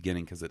rate at the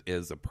beginning because it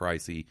is a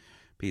pricey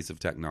piece of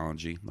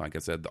technology. Like I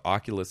said, the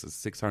Oculus is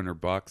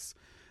 $600.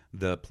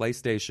 The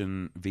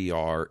PlayStation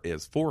VR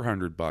is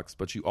 $400,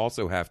 but you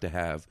also have to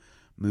have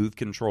Move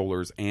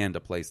controllers and a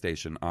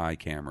PlayStation Eye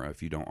camera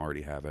if you don't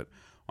already have it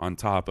on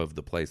top of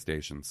the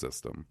PlayStation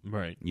system.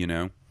 Right. You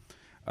know?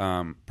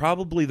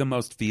 Probably the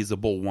most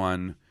feasible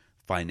one,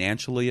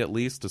 financially at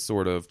least, to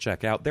sort of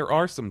check out. There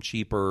are some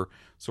cheaper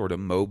sort of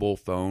mobile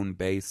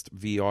phone-based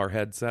VR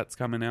headsets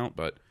coming out,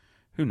 but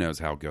who knows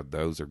how good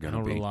those are going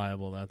to be. How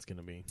reliable that's going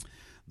to be.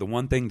 The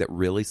one thing that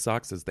really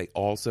sucks is they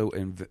also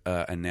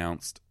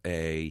announced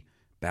a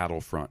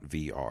Battlefront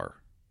VR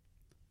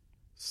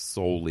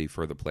solely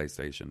for the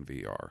PlayStation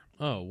VR.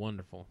 Oh,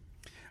 wonderful.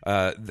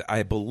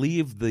 I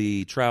believe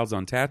the Trials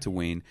on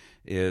Tatooine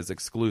is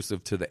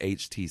exclusive to the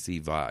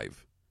HTC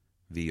Vive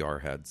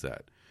VR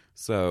headset.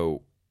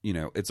 So,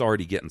 it's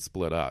already getting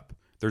split up.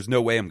 There's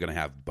no way I'm going to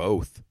have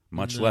both,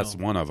 much less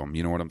one of them.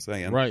 You know what I'm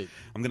saying? Right.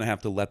 I'm going to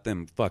have to let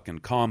them fucking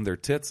calm their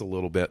tits a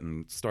little bit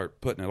and start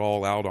putting it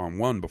all out on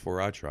one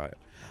before I try it.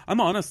 I'm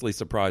honestly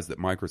surprised that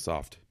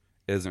Microsoft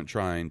isn't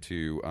trying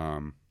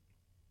to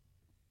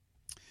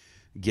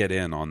get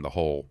in on the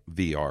whole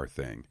VR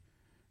thing,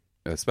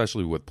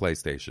 especially with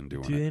PlayStation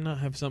doing it. Do they not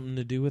have something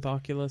to do with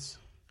Oculus?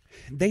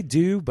 They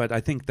do, but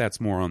I think that's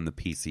more on the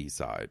PC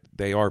side.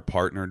 They are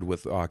partnered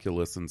with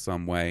Oculus in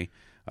some way,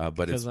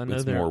 but it's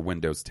more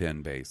Windows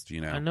 10 based.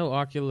 I know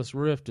Oculus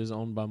Rift is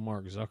owned by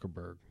Mark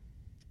Zuckerberg,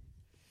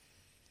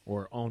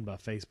 or owned by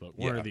Facebook,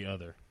 one or the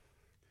other.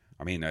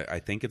 I mean, I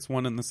think it's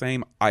one and the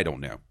same. I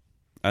don't know.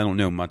 I don't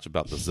know much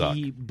about the Zuck.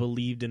 He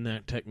believed in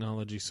that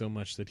technology so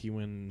much that he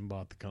went and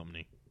bought the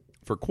company.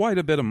 For quite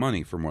a bit of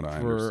money, from what I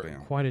understand.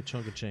 For quite a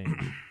chunk of change.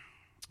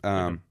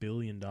 Like $1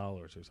 billion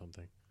or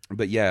something.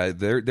 But yeah,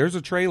 there's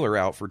a trailer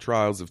out for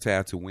Trials of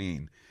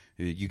Tatooine.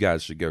 You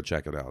guys should go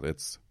check it out.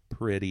 It's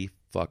pretty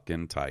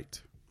fucking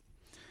tight.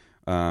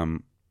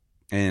 And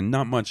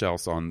not much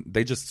else on.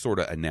 They just sort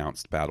of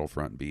announced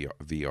Battlefront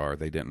VR.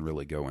 They didn't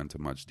really go into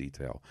much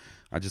detail.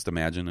 I just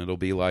imagine it'll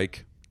be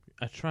like.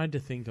 I tried to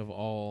think of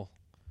all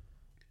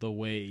the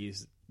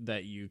ways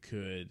that you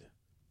could.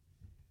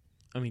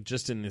 I mean,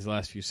 just in these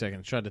last few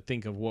seconds, tried to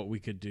think of what we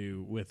could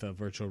do with a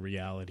virtual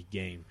reality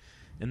game.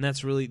 And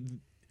that's really.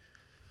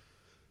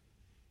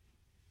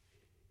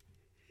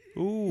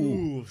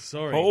 Ooh,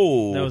 sorry.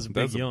 Oh, that was a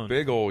big yawn. A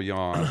big old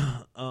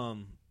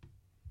yawn.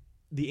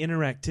 The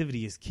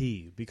interactivity is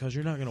key because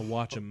you're not going to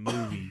watch a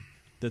movie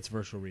that's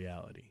virtual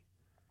reality.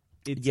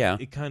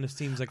 It kind of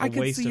seems like a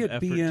waste of effort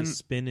to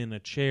spin in a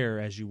chair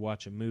as you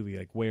watch a movie.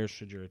 Like, where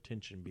should your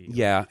attention be?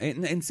 Yeah,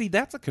 and see,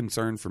 that's a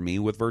concern for me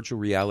with virtual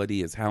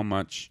reality is how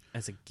much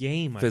as a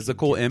game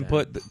physical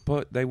input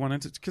they want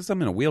into. Because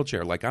I'm in a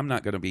wheelchair, like I'm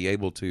not going to be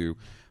able to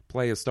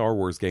play a Star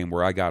Wars game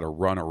where I got to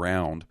run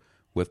around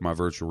with my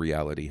virtual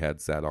reality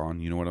headset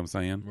on. You know what I'm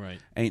saying? Right.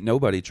 Ain't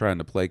nobody trying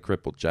to play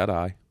Crippled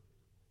Jedi.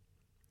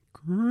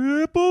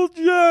 Crippled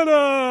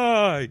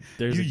Jedi!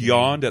 You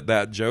yawned at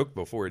that joke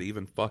before it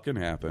even fucking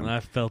happened.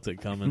 I felt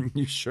it coming.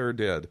 You sure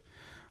did.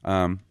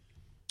 But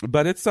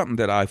it's something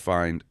that I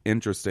find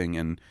interesting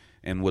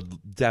and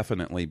would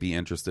definitely be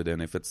interested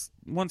in if it's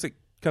once it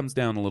comes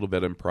down a little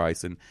bit in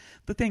price. And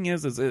the thing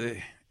is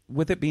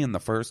with it being the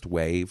first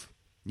wave,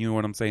 you know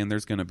what I'm saying?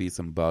 There's going to be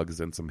some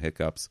bugs and some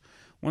hiccups.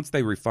 Once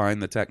they refine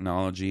the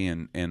technology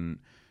and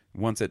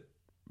once it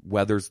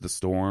weathers the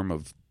storm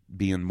of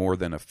being more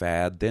than a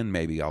fad, then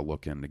maybe I'll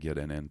look into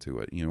getting into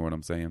it. You know what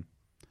I'm saying?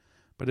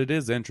 But it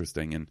is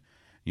interesting. And,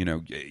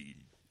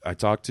 I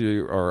talked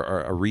to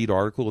or I read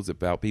articles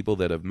about people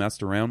that have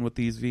messed around with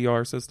these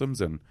VR systems,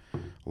 and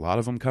a lot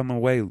of them come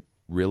away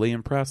really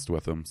impressed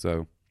with them.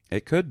 So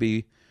it could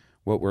be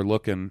what we're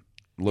looking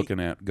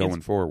at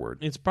going forward.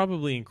 It's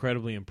probably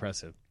incredibly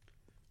impressive.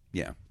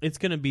 Yeah. It's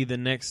going to be the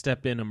next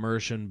step in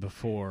immersion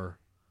before,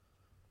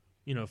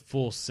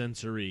 full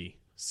sensory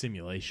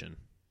simulation.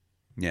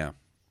 Yeah.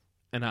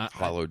 And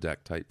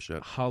holodeck type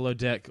shit.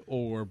 Holodeck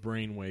or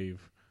brainwave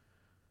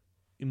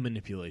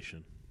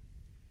manipulation.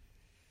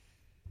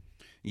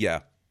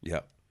 Yeah.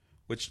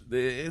 Which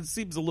it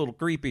seems a little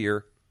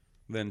creepier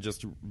than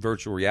just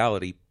virtual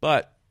reality,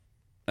 but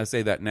I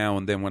say that now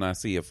and then when I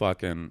see a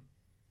fucking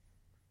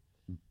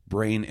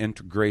Brain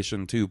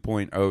Integration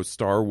 2.0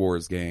 Star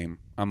Wars game,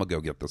 I'm gonna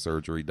go get the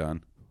surgery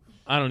done.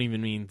 I don't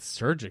even mean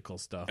surgical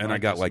stuff. And I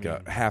got like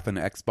a half an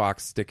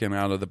Xbox sticking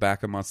out of the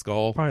back of my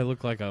skull. Probably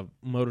look like a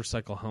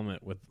motorcycle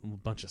helmet with a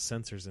bunch of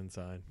sensors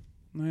inside.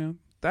 Yeah,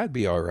 that'd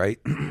be all right.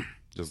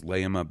 Just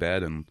lay in my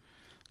bed and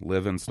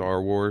live in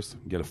Star Wars,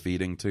 get a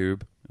feeding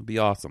tube. It'd be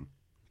awesome.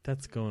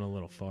 That's going a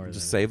little far.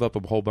 Just save up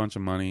a whole bunch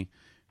of money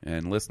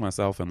and enlist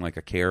myself in like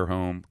a care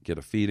home, get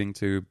a feeding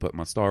tube, put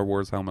my Star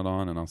Wars helmet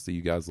on, and I'll see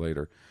you guys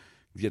later.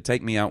 You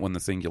take me out when the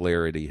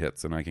singularity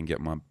hits and I can get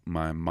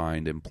my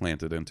mind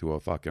implanted into a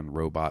fucking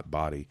robot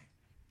body.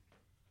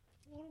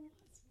 What am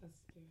I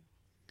supposed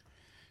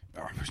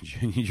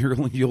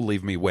to do? You'll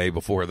leave me way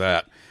before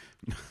that.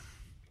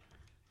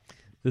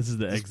 This is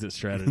the exit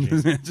strategy.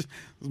 This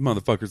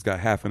motherfucker's got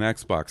half an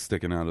Xbox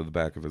sticking out of the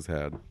back of his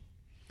head.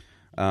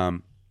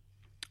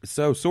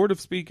 So sort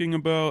of speaking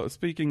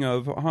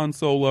of Han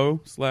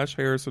Solo /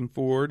 Harrison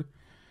Ford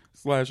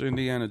 /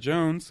 Indiana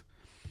Jones,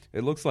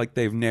 it looks like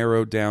they've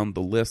narrowed down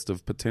the list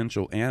of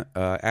potential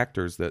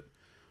actors that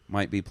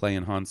might be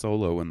playing Han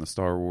Solo in the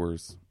Star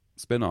Wars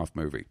spin-off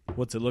movie.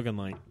 What's it looking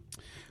like?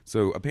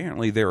 So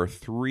apparently there are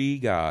 3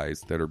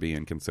 guys that are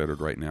being considered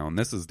right now, and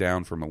this is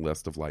down from a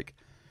list of like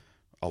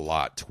a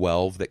lot,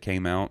 12 that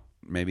came out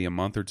maybe a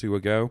month or 2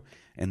 ago,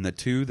 and the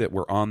 2 that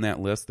were on that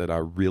list that I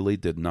really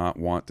did not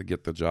want to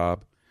get the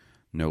job,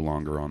 no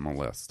longer on the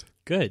list.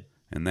 Good.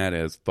 And that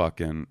is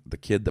fucking the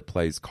kid that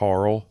plays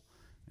Carl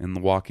in The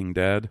Walking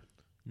Dead.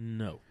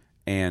 No.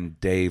 And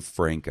Dave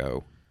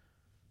Franco.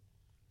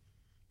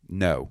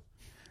 No.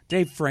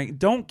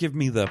 Don't give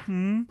me the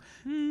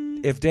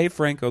If Dave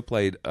Franco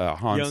played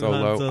Han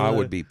Solo, I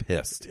would be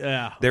pissed.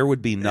 Yeah. There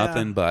would be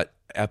nothing but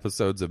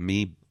episodes of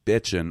me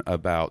bitching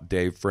about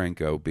Dave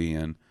Franco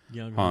being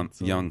young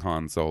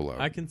Han Solo.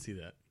 I can see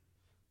that.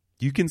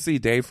 You can see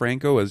Dave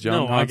Franco as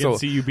young Han Solo? I can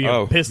see you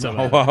being pissed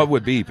about it. I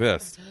would be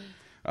pissed.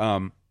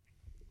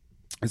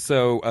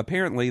 So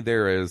apparently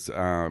there is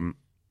Alden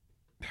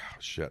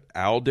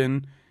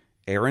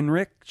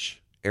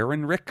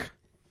Ehrenreich,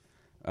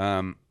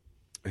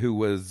 who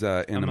was in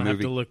a movie. I'm gonna have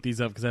to look these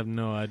up because I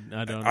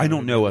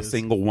don't know a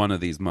single one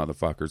of these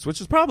motherfuckers,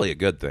 which is probably a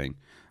good thing.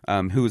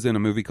 Who was in a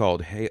movie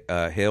called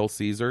Hail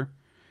Caesar.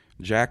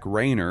 Jack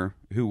Rayner,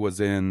 who was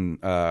in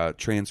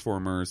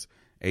Transformers: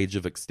 Age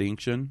of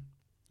Extinction.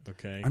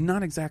 Okay. I'm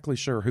not exactly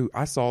sure who.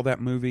 I saw that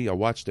movie. I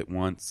watched it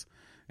once,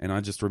 and I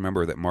just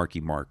remember that Marky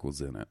Mark was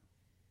in it,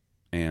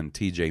 and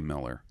T.J.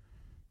 Miller,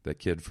 that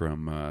kid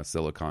from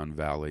Silicon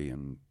Valley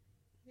and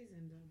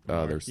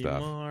other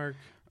stuff. Mark.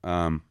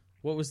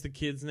 What was the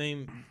kid's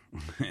name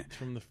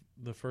from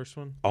the first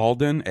one?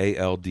 Alden,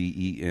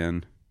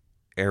 Alden,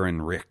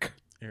 Ehrenreich.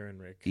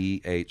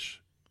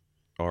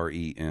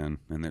 Ehren,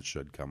 and it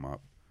should come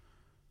up.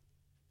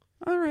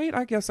 All right,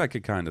 I guess I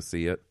could kind of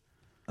see it.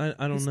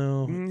 I don't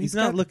know. He's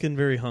not looking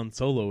very Han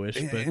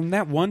Solo-ish. But in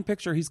that one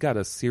picture, he's got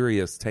a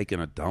serious taking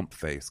a dump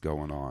face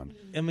going on.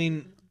 I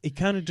mean, he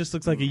kind of just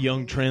looks like a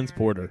young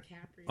transporter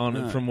on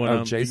it from what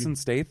I'm... Jason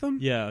Statham?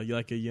 Yeah,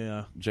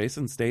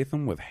 Jason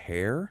Statham with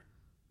hair?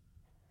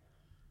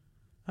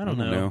 I don't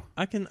know.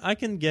 I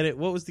can get it.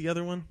 What was the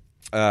other one?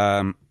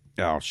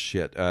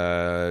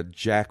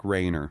 Jack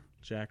Rayner.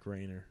 Jack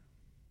Rayner.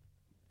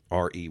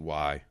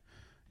 Reynor,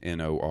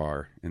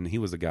 and he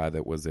was the guy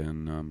that was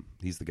in.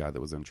 He's the guy that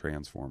was in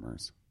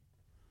Transformers.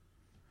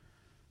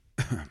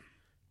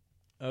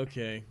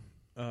 Okay.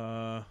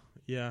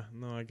 Yeah.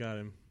 No, I got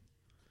him.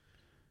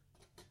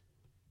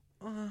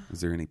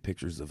 Is there any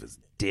pictures of his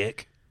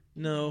dick?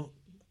 No.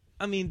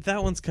 I mean,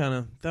 that one's kind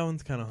of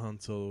Han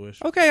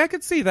Solo-ish. Okay, I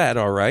could see that.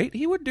 All right,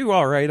 he would do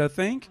all right. I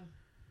think.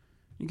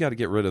 You got to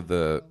get rid of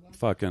the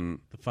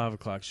 5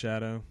 o'clock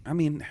shadow. I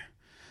mean.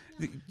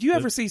 Do you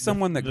ever see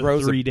someone that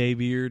grows 3-day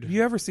beard?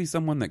 You ever see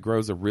someone that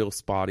grows a real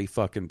spotty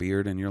fucking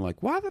beard and you're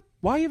like, why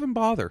even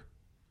bother?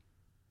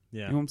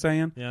 Yeah. You know what I'm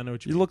saying? Yeah, I know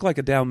what you mean. You look like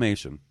a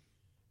Dalmatian.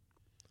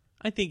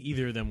 I think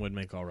either of them would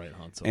make all right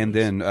Han Solo. And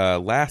then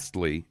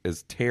lastly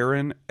is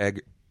Taron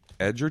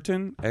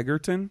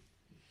Egerton.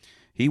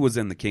 He was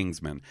in The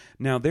Kingsman.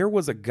 Now, there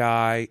was a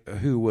guy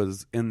who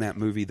was in that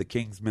movie, The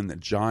Kingsman,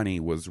 that Johnny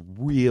was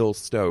real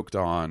stoked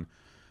on,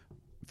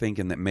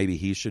 thinking that maybe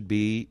he should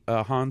be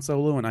Han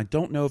Solo, and I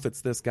don't know if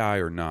it's this guy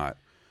or not.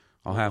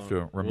 I'll have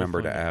to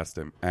remember to ask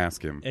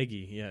him.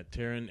 Eggy, yeah,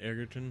 Taron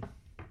Egerton.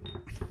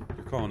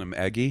 You're calling him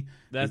Eggy?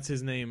 That's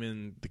his name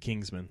in The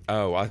Kingsman.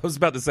 Oh, I was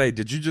about to say,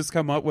 did you just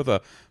come up with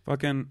a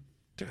fucking...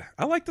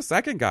 I like the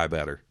second guy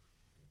better.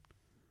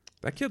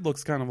 That kid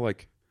looks kind of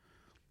like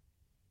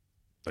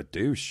a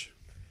douche.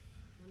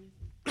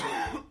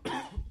 I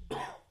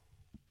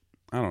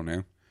don't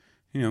know.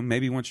 You know,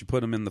 maybe once you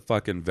put him in the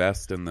fucking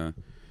vest and the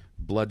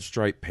blood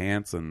striped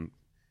pants and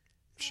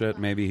shit,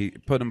 maybe he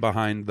put him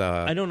behind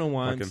the. I don't know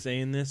why fucking... I'm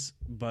saying this,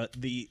 but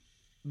the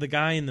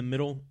guy in the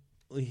middle,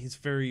 he's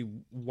very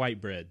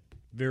white bread,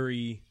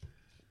 very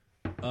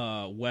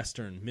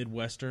Western,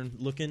 Midwestern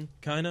looking,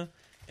 kind of.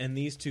 And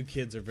these two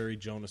kids are very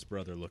Jonas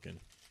Brother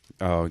looking.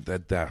 Oh,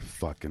 that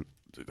fucking.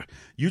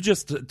 You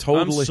just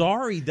totally. I'm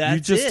sorry, that's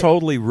you just it.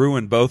 totally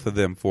ruined both of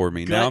them for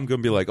me. Good. Now I'm going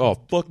to be like, oh,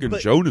 fucking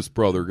But Jonas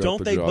Brother got don't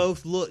the they job.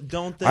 both look?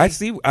 Don't they? I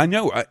see. I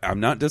know. I'm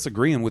not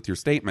disagreeing with your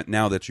statement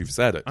now that you've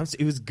said it.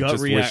 It was gut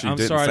Just wish reaction. you I'm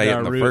didn't sorry say that it in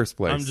I the ruined. first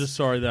place. I'm just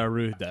sorry that I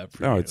ruined that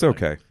for you. Oh, it's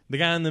okay. The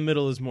guy in the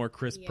middle is more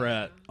Chris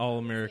Pratt, all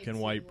American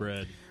white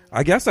bread.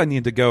 I guess I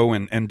need to go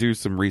and do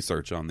some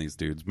research on these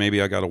dudes.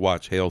 Maybe I got to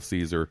watch Hail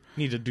Caesar.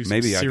 Need to do some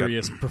Maybe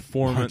serious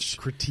performance watch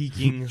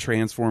critiquing.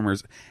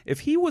 Transformers.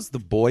 If he was the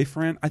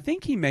boyfriend, I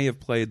think he may have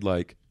played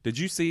like. Did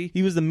you see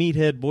He was the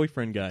meathead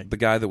boyfriend guy. the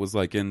guy that was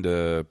like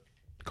into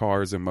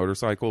cars and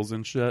motorcycles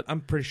and shit?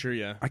 I'm pretty sure,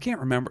 yeah. I can't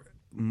remember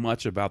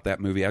much about that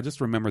movie. I just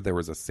remember there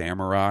was a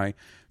samurai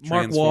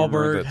Mark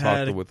transformer Wahlberg that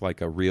had talked with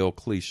like a real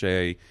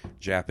cliche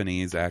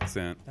Japanese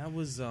accent. That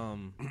was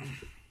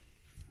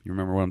You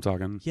remember what I'm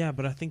talking? yeah,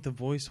 but I think the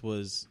voice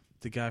was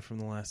the guy from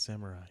The Last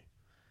Samurai,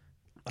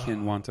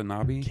 Ken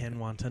Watanabe. Ken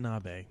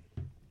Watanabe.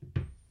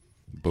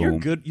 Boom. You're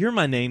good. You're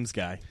my names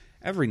guy.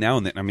 Every now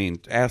and then, I mean,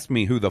 ask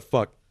me who the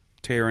fuck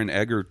Taron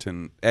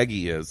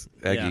Eggy is.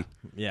 Eggy.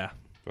 Yeah.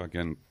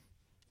 Fucking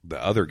the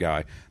other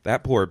guy.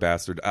 That poor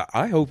bastard.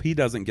 I hope he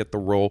doesn't get the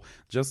role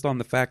just on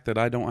the fact that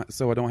I don't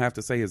have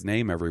to say his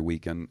name every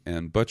week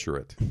and butcher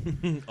it.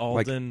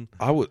 Alden.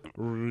 Like, I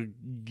would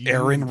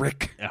Aaron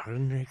Rick.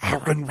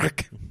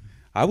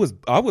 I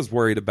was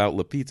worried about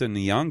Lupita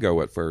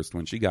Nyong'o at first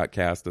when she got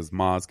cast as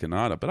Maz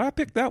Kanata, but I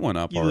picked that one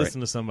up. You all right.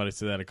 listened to somebody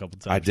say that a couple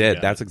times. I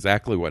did. That's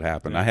exactly what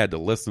happened. I had to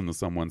listen to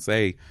someone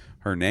say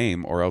her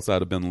name, or else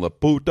I'd have been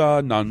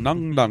Laputa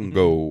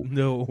Nanandango.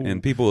 No.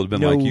 And people would have been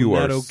No, like, you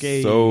are not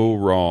okay. so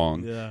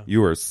wrong. Yeah.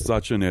 You are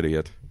such an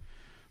idiot.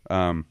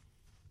 But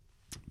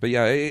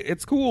yeah,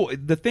 it's cool.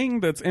 The thing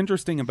that's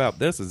interesting about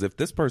this is if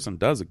this person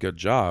does a good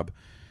job,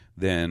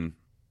 then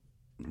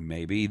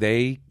maybe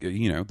they,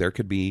 there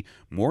could be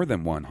more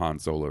than one Han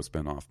Solo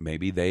spinoff.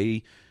 Maybe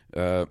they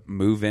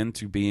move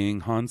into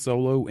being Han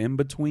Solo in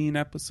between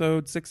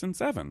episode 6 and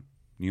 7.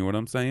 You know what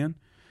I'm saying?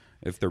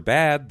 If they're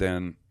bad,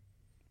 then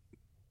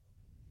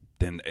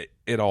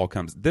it all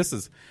comes.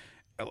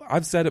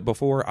 I've said it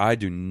before. I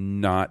do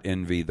not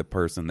envy the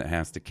person that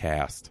has to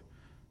cast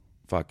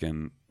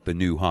fucking the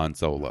new Han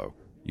Solo.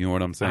 You know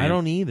what I'm saying? I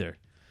don't either.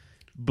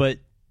 But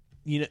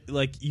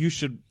like you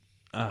should.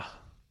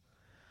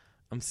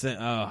 I'm saying,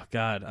 oh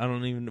God, I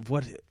don't even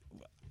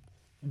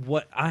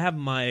what I have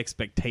my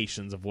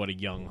expectations of what a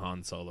young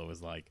Han Solo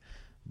is like,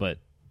 but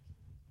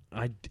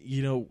I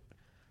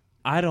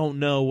don't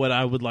know what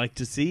I would like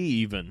to see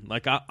even.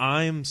 Like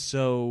I'm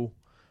so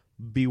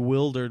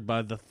bewildered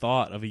by the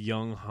thought of a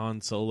young Han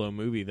Solo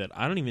movie that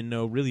I don't even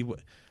know really what.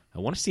 I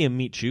want to see him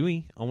meet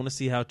Chewie. I want to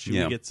see how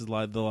Chewie gets the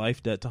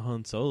life debt to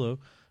Han Solo.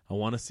 I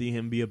want to see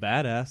him be a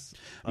badass.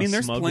 I mean,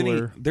 there's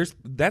smuggler. plenty.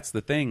 That's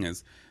the thing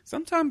is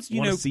sometimes I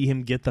want to see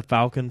him get the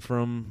Falcon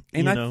from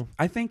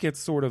I think it's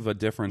sort of a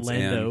difference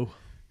Lando.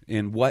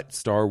 in what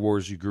Star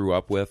Wars you grew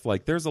up with.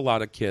 Like, there's a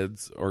lot of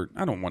kids, or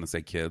I don't want to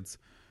say kids,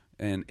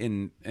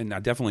 and I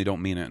definitely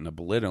don't mean it in a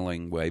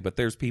belittling way, but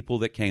there's people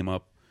that came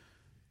up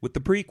with the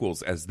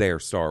prequels as their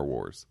Star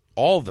Wars.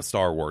 All the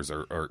Star Wars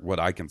are what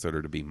I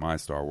consider to be my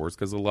Star Wars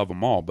because I love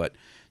them all. But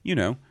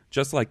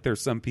just like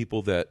there's some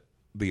people that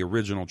the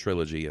original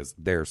trilogy is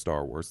their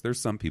Star Wars.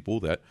 There's some people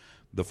that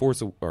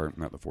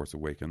not the Force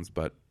Awakens,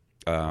 but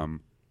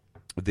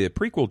the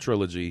prequel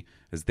trilogy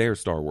is their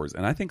Star Wars.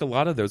 And I think a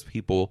lot of those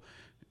people,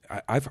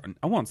 I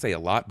won't say a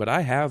lot, but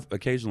I have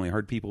occasionally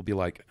heard people be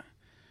like,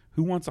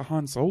 who wants a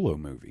Han Solo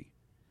movie?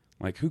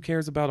 Like, who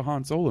cares about a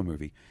Han Solo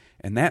movie?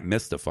 And that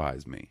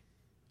mystifies me.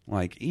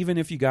 Like, even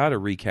if you got to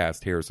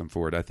recast Harrison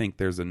Ford, I think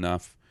there's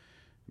enough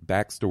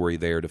backstory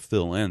there to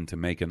fill in to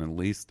make it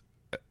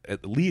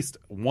at least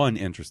one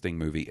interesting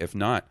movie, if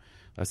not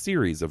a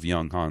series of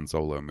young Han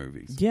Solo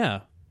movies.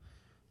 Yeah.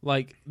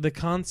 Like, the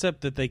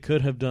concept that they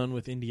could have done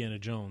with Indiana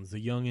Jones, the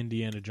young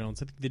Indiana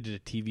Jones. I think they did a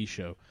TV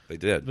show. They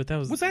did. But that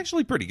was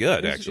actually pretty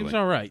good, It was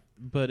all right.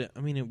 But, I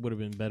mean, it would have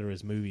been better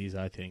as movies,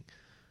 I think.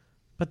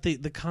 But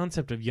the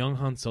concept of young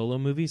Han Solo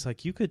movies,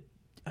 like, you could...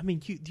 I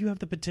mean, you have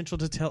the potential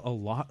to tell a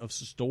lot of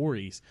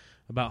stories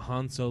about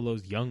Han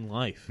Solo's young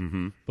life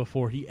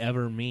before he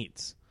ever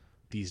meets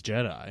these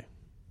Jedi.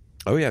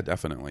 Oh, yeah,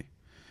 definitely.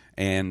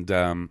 And,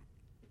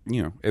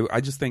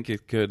 I just think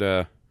it could,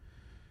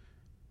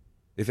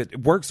 if it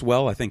works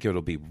well, I think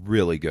it'll be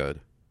really good.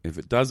 If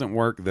it doesn't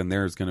work, then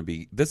there's going to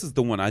be, this is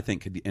the one I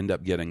think could end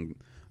up getting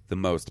the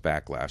most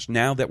backlash.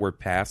 Now that we're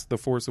past The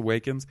Force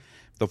Awakens,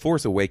 if The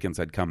Force Awakens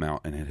had come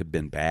out and it had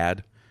been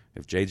bad,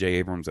 if J.J.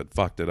 Abrams had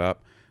fucked it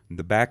up,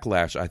 the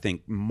backlash, I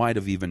think, might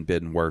have even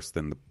been worse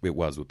than it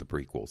was with the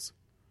prequels.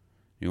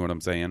 You know what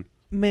I'm saying?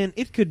 Man,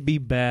 it could be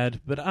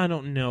bad, but I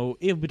don't know.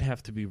 It would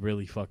have to be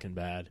really fucking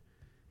bad.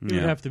 It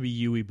would have to be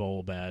Yui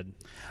Bowl bad.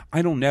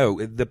 I don't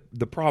know.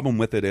 The problem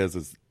with it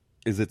is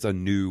it's a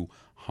new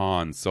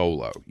Han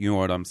Solo. You know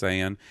what I'm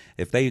saying?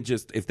 If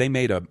they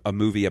made a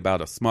movie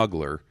about a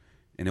smuggler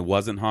and it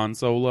wasn't Han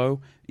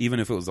Solo, even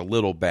if it was a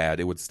little bad,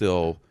 it would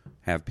still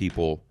have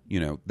people,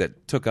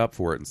 that took up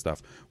for it and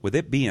stuff. With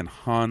it being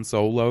Han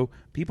Solo,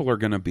 people are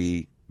going to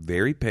be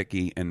very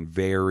picky and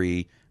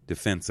very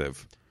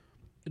defensive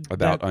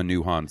about a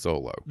new Han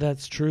Solo.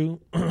 That's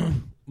true,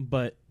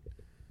 but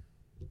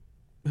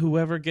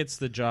whoever gets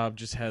the job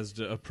just has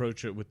to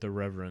approach it with the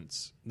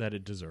reverence that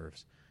it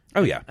deserves.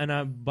 Oh, yeah.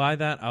 And by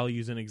that, I'll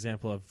use an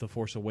example of The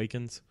Force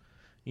Awakens.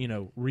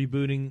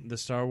 Rebooting the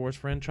Star Wars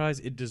franchise,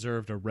 it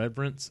deserved a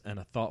reverence and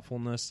a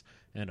thoughtfulness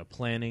and a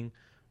planning.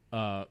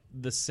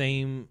 The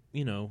same,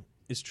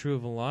 is true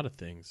of a lot of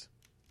things.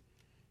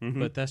 Mm-hmm.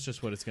 But that's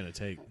just what it's going to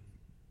take.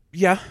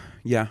 Yeah.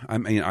 I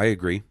mean, I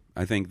agree.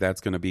 I think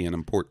that's going to be an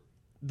important...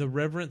 The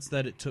reverence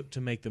that it took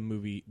to make the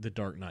movie The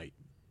Dark Knight.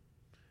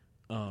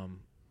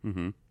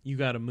 You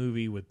got a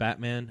movie with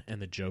Batman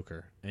and the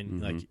Joker.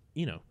 And,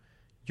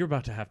 you're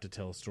about to have to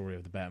tell a story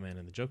of the Batman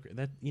and the Joker.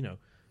 That,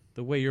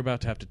 the way you're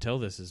about to have to tell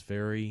this is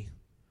very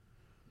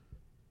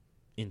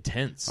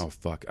intense. Oh,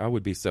 fuck. I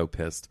would be so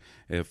pissed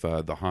if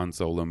the Han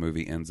Solo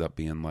movie ends up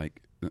being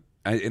like...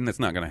 and that's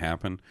not going to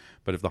happen,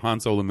 but if the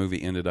Han Solo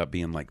movie ended up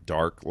being like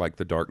dark, like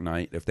The Dark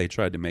Knight, if they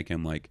tried to make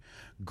him like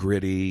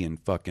gritty and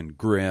fucking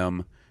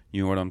grim,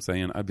 you know what I'm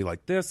saying? I'd be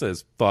like, this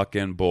is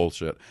fucking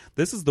bullshit.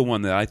 This is the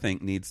one that I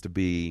think needs to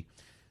be...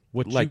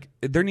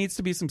 there needs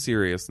to be some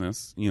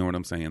seriousness. You know what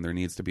I'm saying? There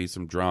needs to be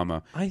some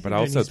drama. But I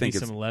also think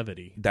it's some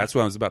levity. That's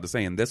what I was about to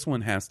say. And this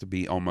one has to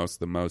be almost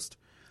the most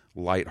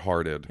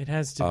lighthearted. It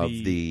has to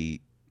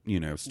be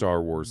the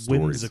Star Wars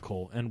stories.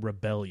 Whimsical and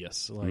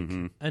rebellious,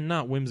 and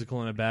not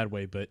whimsical in a bad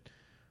way, but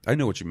I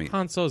know what you mean.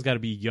 Han Solo's got to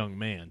be a young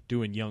man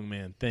doing young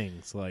man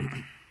things, like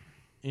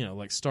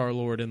like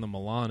Star-Lord in the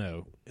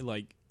Milano,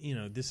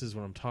 this is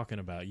what I'm talking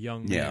about.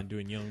 Young man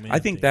doing young man I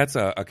think things. that's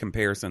a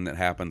comparison that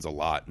happens a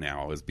lot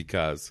now, is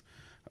because,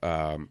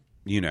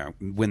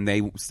 when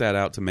they set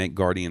out to make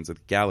Guardians of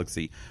the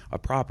Galaxy, a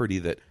property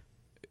that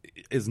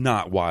is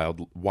not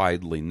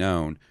widely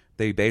known,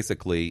 they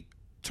basically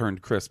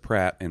turned Chris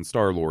Pratt and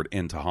Star-Lord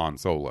into Han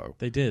Solo.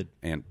 They did.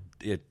 And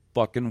it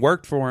fucking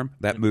worked for him.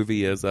 That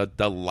movie is a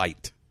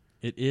delight.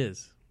 It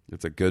is.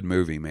 It's a good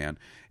movie, man.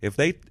 If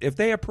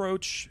they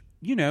approach,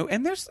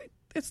 and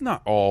it's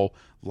not all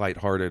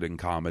lighthearted and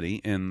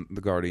comedy in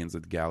the Guardians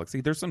of the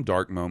Galaxy. There's some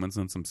dark moments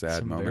and some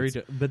sad moments.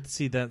 But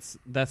see, that's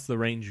the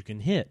range you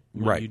can hit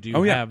when right. you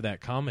do have that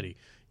comedy.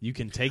 You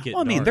can take it.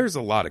 Well, I mean, there's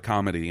a lot of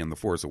comedy in The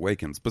Force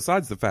Awakens.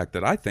 Besides the fact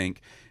that I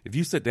think if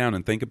you sit down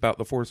and think about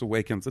The Force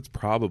Awakens, it's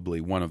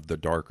probably one of the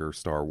darker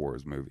Star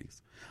Wars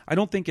movies. I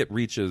don't think it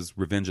reaches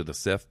Revenge of the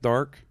Sith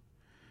dark,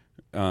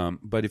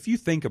 but if you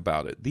think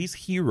about it, these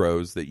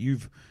heroes that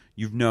you've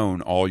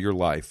known all your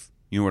life,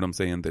 you know what I'm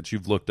saying, that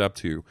you've looked up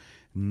to,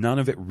 none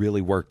of it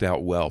really worked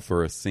out well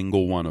for a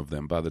single one of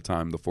them by the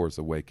time The Force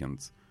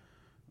Awakens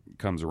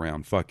comes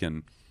around.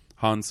 Fucking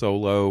Han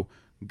Solo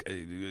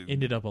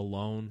ended up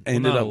alone.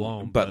 Ended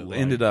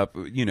up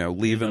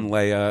leaving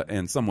Leia,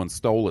 and someone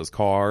stole his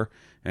car,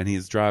 and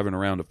he's driving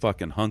around a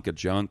fucking hunk of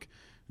junk,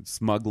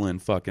 smuggling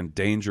fucking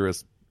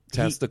dangerous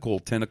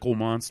tentacle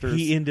monsters.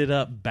 He ended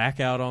up back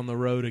out on the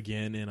road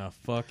again in a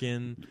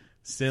fucking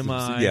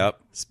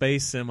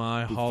space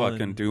semi,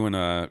 fucking doing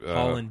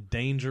hauling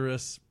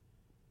dangerous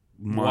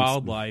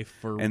wildlife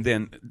for and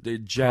then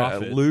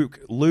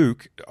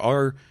Luke,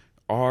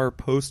 our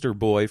poster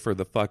boy for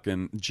the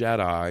fucking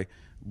Jedi.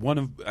 One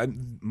of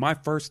my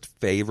first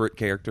favorite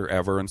character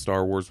ever in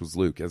Star Wars was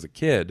Luke. As a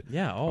kid,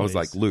 always. I was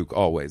like Luke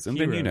always, and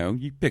then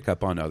you pick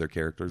up on other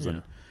characters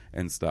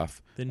and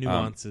stuff. The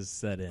nuances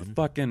set in.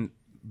 Fucking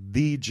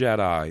the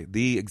Jedi,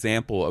 the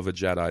example of a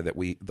Jedi that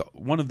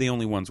one of the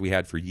only ones we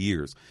had for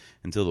years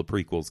until the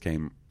prequels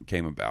came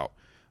about.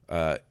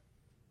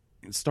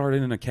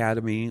 Started an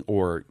academy,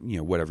 or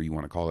whatever you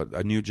want to call it,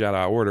 a new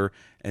Jedi Order,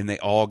 and they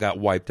all got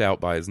wiped out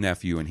by his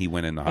nephew, and he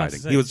went into hiding.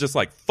 He was just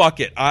like,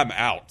 "Fuck it, I'm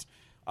out."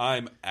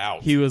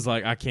 He was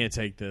like, I can't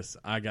take this.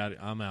 I got it.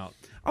 I'm out.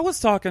 I was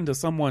talking to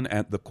someone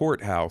at the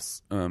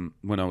courthouse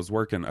when I was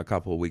working a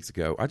couple of weeks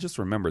ago. I just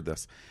remembered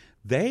this.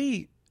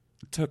 They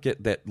took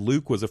it that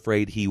Luke was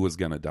afraid he was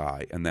going to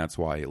die, and that's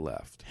why he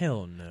left.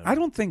 Hell no. I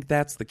don't think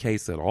that's the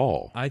case at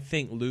all. I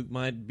think Luke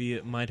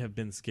might have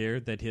been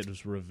scared that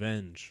his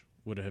revenge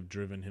would have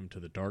driven him to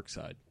the dark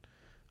side.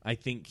 I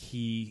think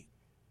he,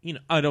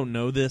 I don't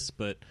know this,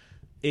 but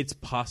it's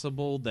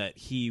possible that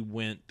he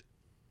went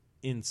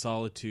in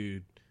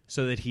solitude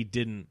so that he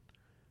didn't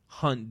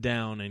hunt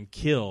down and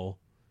kill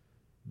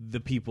the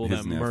people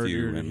his that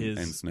murdered and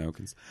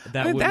Snoke.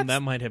 That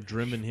that might have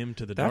driven him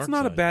to the dark side. That's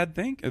not a bad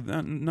thing.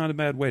 Not a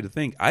bad way to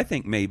think. I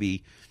think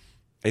maybe,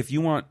 if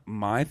you want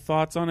my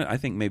thoughts on it, I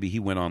think maybe he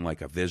went on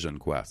like a vision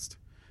quest.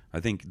 I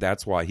think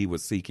that's why he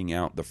was seeking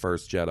out the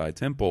first Jedi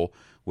Temple,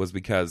 was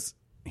because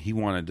he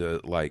wanted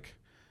to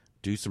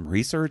do some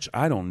research.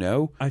 I don't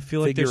know. I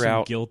feel like there's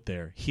some guilt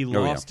there. He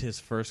lost his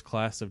first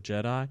class of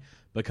Jedi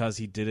because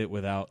he did it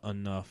without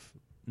enough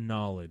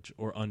knowledge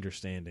or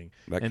understanding.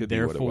 That and could be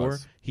what it therefore,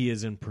 was. he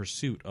is in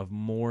pursuit of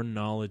more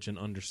knowledge and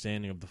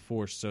understanding of the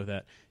Force so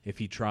that if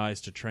he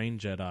tries to train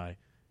Jedi,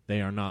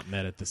 they are not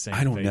met at the same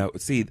I don't fate. know.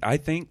 See, I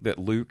think that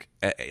Luke,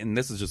 and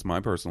this is just my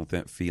personal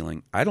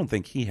feeling, I don't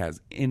think he has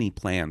any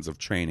plans of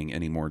training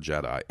any more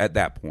Jedi at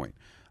that point.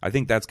 I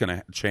think that's going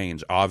to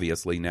change,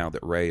 obviously, now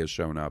that Rey has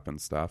shown up and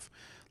stuff.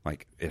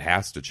 Like, it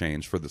has to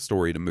change for the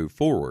story to move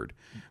forward.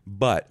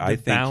 But I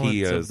think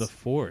he is... The balance of the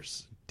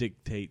Force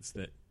dictates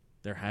that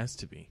there has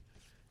to be.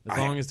 As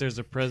long as there's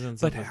a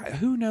presence But of...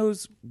 who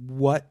knows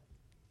what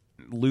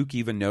Luke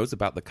even knows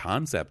about the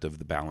concept of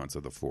the balance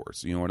of the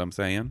Force? You know what I'm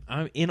saying?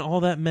 In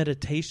all that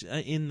meditation,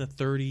 in the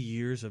 30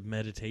 years of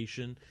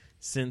meditation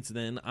since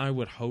then, I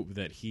would hope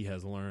that he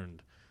has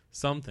learned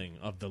something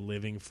of the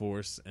living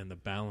Force and the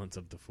balance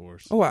of the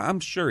Force. Oh, I'm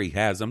sure he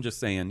has. I'm just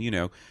saying, you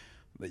know,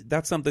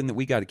 that's something that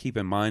we got to keep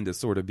in mind as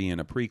sort of being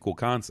a prequel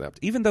concept.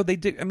 Even though they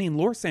did, I mean,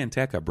 Lor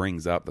Santeca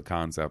brings up the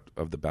concept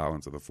of the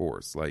balance of the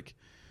Force. Like,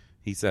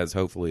 he says,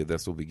 hopefully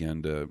this will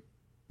begin to,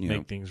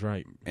 make things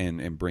right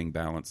and bring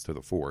balance to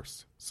the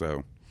Force.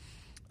 So,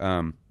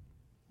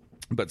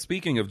 but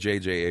speaking of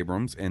J.J.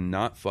 Abrams and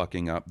not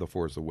fucking up The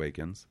Force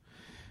Awakens,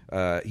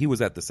 he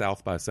was at the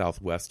South by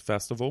Southwest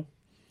Festival.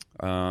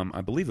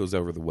 I believe it was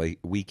over the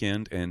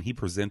weekend, and he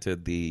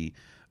presented the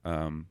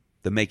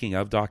making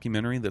of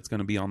documentary that's going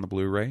to be on the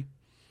Blu-ray.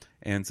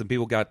 And some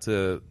people got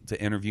to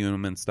interview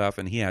him and stuff,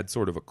 and he had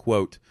sort of a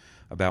quote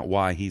about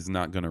why he's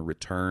not going to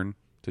return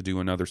to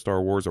do another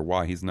Star Wars, or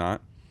why he's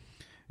not.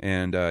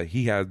 And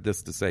he had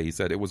this to say. He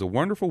said, "It was a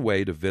wonderful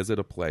way to visit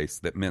a place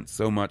that meant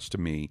so much to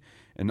me,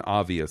 and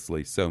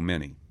obviously so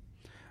many.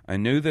 I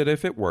knew that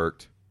if it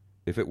worked,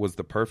 if it was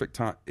the perfect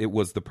time, it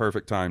was the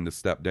perfect time to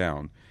step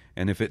down.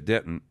 And if it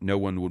didn't, no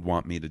one would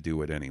want me to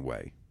do it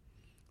anyway."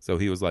 So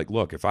he was like,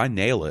 look, if I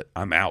nail it,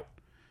 I'm out.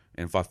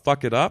 And if I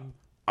fuck it up,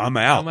 I'm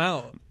out. I'm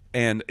out.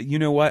 And you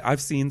know what?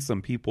 I've seen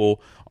some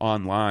people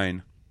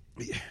online.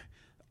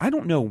 I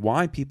don't know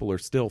why people are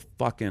still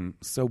fucking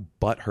so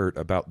butthurt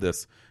about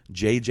this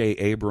J.J.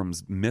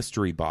 Abrams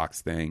mystery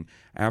box thing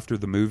after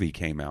the movie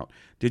came out.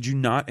 Did you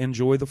not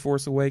enjoy The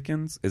Force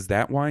Awakens? Is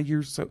that why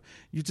you're so...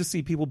 You just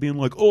see people being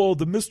like, oh,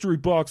 the mystery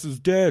box is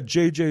dead.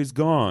 J.J.'s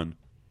gone.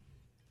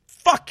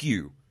 Fuck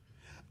you.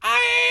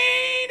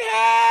 I ain't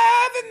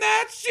having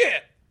that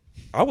shit.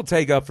 I will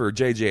take up for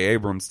J.J.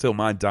 Abrams till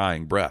my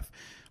dying breath.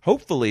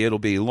 Hopefully it'll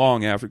be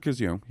long after, because,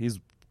 you know, he's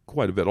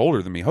quite a bit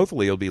older than me.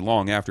 Hopefully it'll be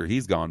long after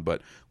he's gone,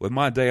 but with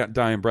my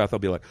dying breath, I'll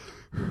be like,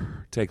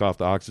 take off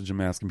the oxygen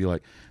mask and be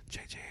like,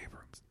 J.J.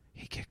 Abrams,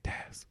 he kicked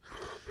ass.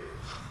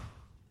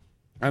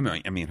 I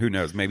mean, who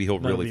knows? Maybe he'll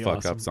really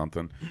fuck up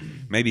something.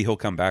 Maybe he'll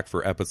come back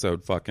for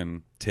episode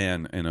fucking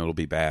 10 and it'll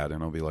be bad,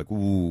 and I'll be like,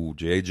 ooh,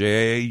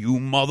 JJ, you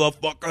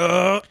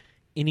motherfucker.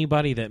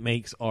 Anybody that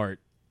makes art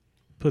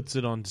puts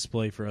it on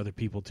display for other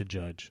people to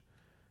judge.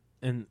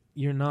 And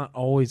you're not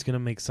always going to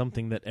make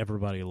something that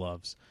everybody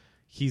loves.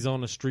 He's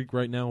on a streak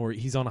right now where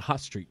he's on a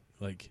hot streak.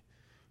 Like,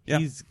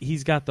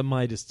 he's got the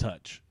Midas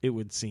touch, it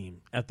would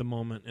seem, at the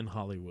moment in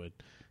Hollywood.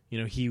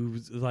 You know, he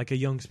was like a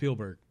young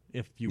Spielberg,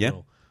 if you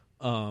will.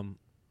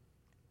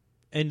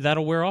 And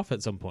that'll wear off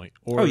at some point.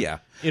 Or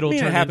it'll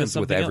turn into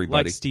something else.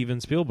 Like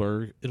Steven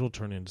Spielberg, it'll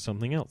turn into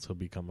something else. He'll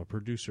become a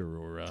producer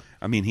or...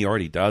 I mean, he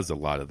already does a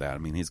lot of that. I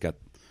mean, he's got...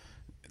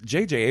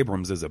 J.J.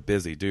 Abrams is a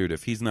busy dude.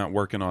 If he's not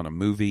working on a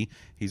movie,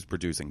 he's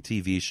producing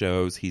TV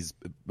shows. He's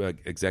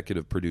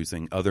executive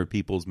producing other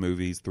people's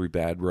movies through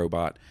Bad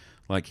Robot.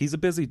 Like, he's a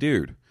busy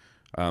dude.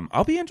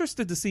 I'll be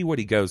interested to see what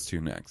he goes to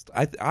next.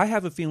 I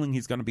have a feeling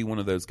he's going to be one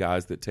of those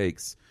guys that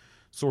takes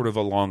sort of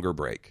a longer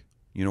break.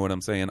 You know what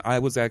I'm saying? I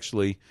was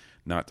actually...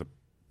 Not to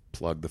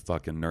plug the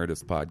fucking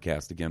Nerdist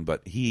podcast again,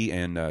 but he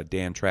and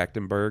Dan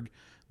Trachtenberg,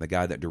 the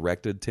guy that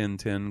directed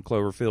 1010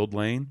 Cloverfield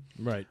Lane,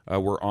 right,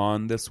 were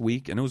on this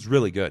week, and it was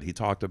really good. He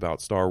talked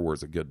about Star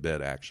Wars a good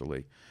bit,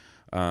 actually.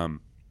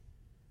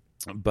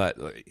 But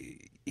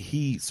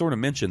he sort of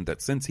mentioned that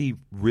since he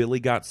really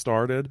got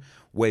started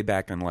way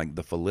back in like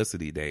the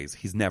Felicity days,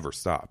 he's never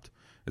stopped.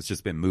 It's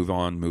just been move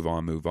on, move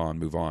on, move on,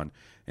 move on.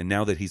 And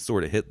now that he's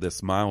sort of hit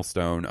this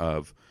milestone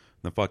of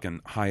the fucking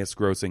highest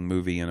grossing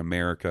movie in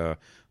America,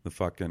 the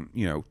fucking,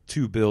 you know,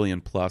 $2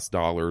 billion+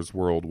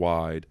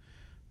 worldwide,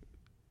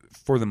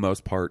 for the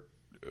most part,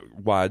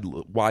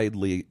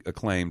 widely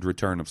acclaimed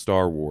Return of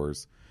Star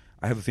Wars,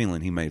 I have a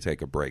feeling he may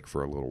take a break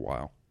for a little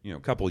while. You know,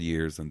 a couple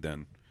years, and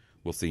then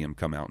we'll see him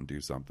come out and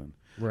do something.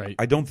 Right.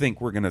 I don't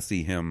think we're going to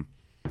see him,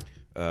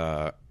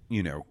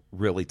 you know,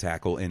 really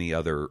tackle any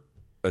other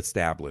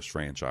established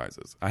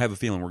franchises. I have a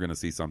feeling we're going to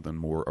see something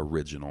more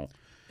original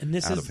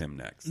out of him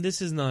next.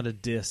 This is not a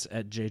diss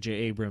at J.J.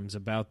 Abrams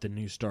about the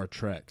new Star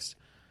Treks,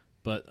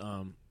 but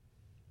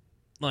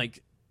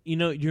like, you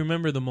know, you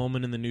remember the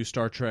moment in the new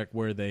Star Trek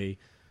where they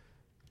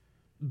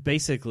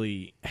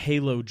basically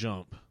halo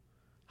jump,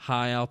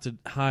 high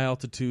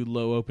altitude,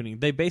 low opening.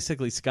 They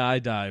basically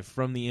skydive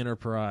from the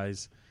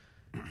Enterprise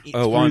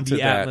through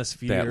the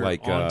atmosphere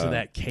onto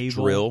that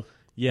cable. Drill.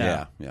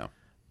 Yeah. Yeah.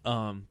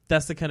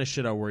 That's the kind of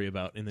shit I worry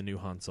about in the new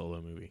Han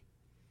Solo movie.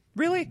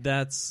 Really?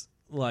 That's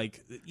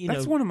Like,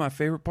 That's one of my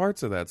favorite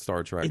parts of that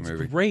Star Trek it's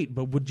movie. great,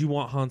 but would you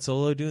want Han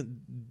Solo doing?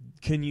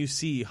 Can you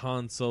see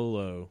Han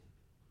Solo?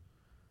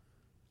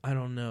 I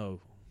don't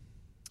know.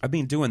 I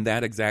mean, doing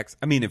that exact.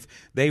 I mean, if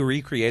they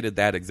recreated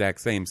that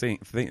exact same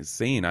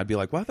scene, I'd be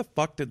like, "Why the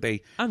fuck did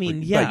they?" I mean,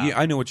 but yeah,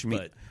 I know what you mean.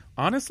 but-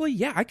 Honestly,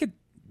 yeah, I could.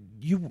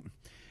 You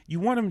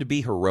want him to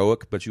be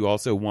heroic, but you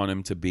also want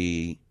him to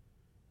be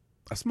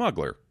a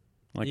smuggler,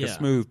 like a Yeah.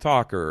 smooth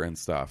talker and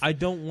stuff. I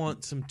don't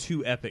want some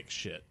too epic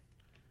shit.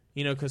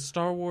 Because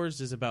Star Wars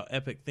is about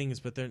epic things,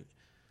 but they're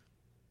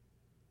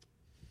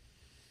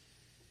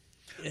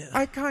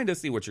I kind of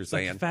see what you're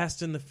saying. like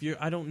Fast and the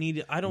Furious. I don't need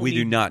it. We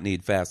do not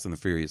need Fast and the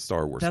Furious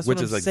Star Wars, That's which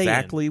what is I'm saying.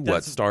 exactly what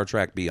That's- Star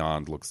Trek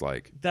Beyond looks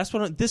like. That's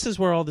what. This is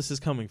where all this is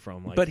coming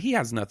from. Like, But he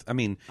has nothing. I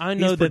mean, I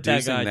know he's that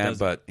producing guy doesn't.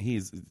 but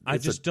he's. I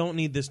it's just don't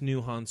need this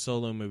new Han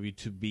Solo movie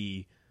to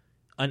be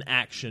an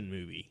action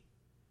movie.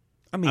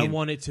 I mean, I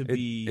want it to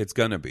be. It's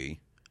gonna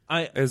be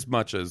as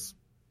much as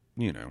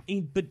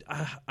But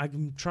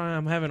I'm trying.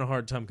 I'm having a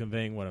hard time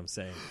conveying what I'm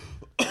saying.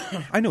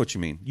 I know what you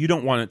mean. You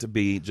don't want it to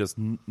be just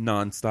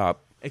nonstop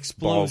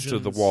balls to the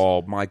Explosions.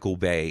 wall, Michael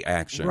Bay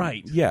action.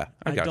 Right. Yeah,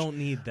 I got don't you.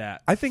 need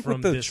that. I think from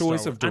with the this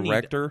choice Star of Wars.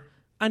 director,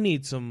 I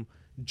need some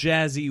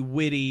jazzy,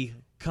 witty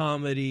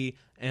comedy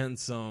and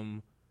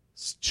some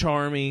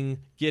charming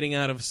getting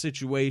out of a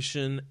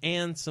situation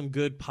and some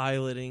good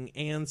piloting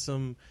and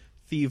some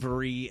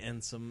thievery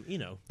and some,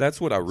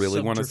 that's what I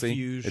really want to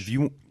see.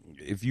 subterfuge.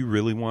 If you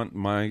really want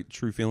my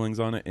true feelings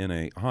on it in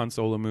a Han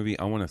Solo movie,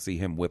 I want to see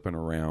him whipping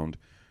around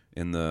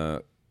in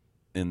the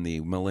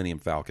Millennium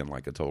Falcon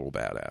like a total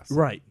badass.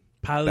 Right.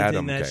 Piloting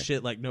I'm that okay.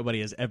 shit like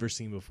nobody has ever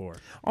seen before.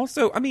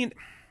 Also, I mean,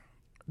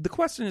 the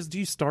question is, do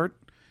you start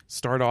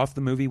off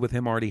the movie with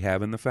him already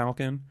having the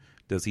Falcon?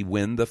 Does he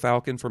win the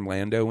Falcon from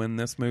Lando in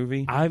this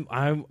movie?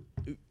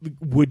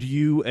 Would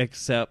you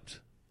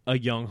accept a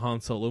young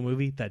Han Solo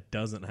movie that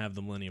doesn't have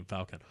the Millennium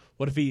Falcon?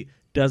 What if he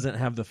doesn't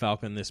have the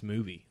Falcon in this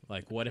movie?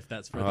 Like, what if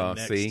that's for the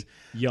next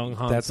young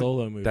Han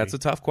Solo movie? That's a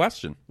tough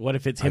question. What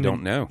if it's him? I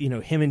don't know.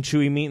 Him and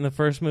Chewie meet in the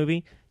first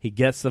movie. He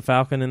gets the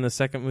Falcon in the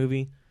second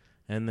movie,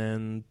 and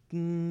then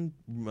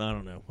I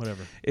don't know.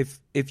 Whatever.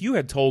 If you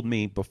had told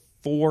me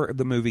before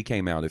the movie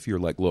came out, if you're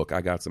like, look,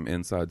 I got some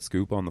inside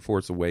scoop on The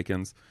Force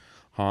Awakens,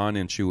 Han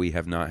and Chewie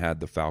have not had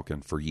the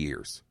Falcon for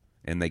years,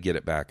 and they get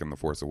it back in The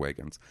Force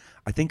Awakens,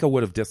 I think I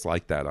would have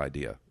disliked that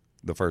idea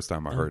the first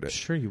time I heard it.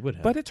 Sure, you would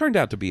have. But it turned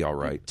out to be all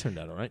right. It turned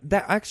out all right.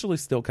 That actually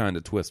still kind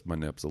of twists my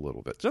nips a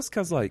little bit, just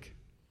because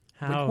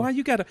How? why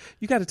you gotta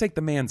take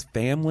the man's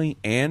family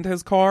and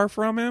his car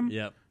from him?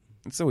 Yep.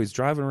 And so he's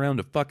driving around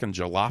to fucking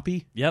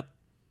jalopy. Yep.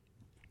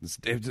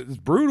 It's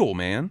brutal,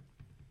 man.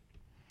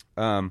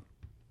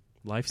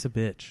 Life's a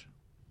bitch,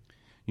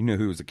 You know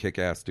who was a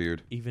kick-ass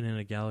dude? even in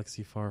a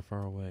galaxy far,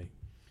 far away.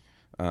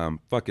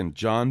 Fucking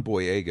John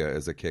Boyega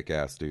is a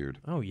kick-ass dude.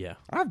 Oh yeah.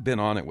 I've been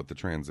on it with the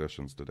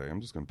transitions today.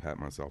 I'm just going to pat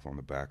myself on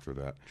the back for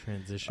that.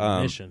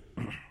 Transition mission.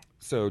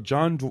 So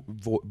John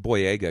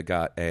Boyega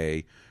got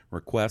a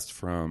request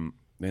from,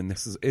 and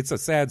it's a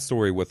sad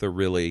story with a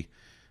really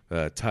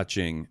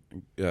touching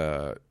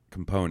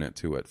component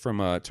to it, from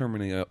a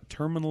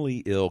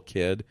terminally ill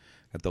kid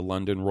at the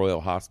London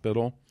Royal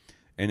Hospital.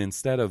 And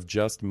instead of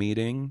just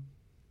meeting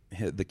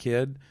the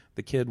kid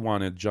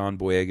wanted John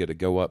Boyega to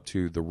go up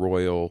to the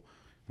Royal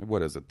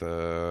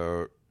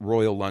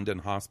London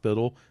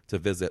Hospital to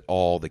visit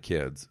all the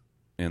kids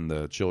in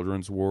the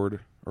children's ward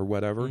or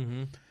whatever.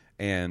 Mm-hmm.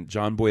 And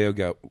John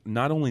Boyega,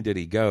 not only did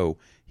he go,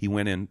 he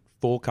went in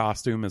full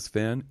costume as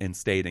Finn and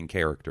stayed in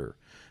character.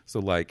 So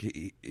like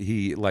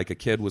he like a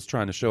kid was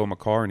trying to show him a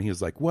car and he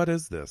was like, "What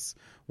is this?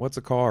 What's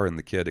a car?" And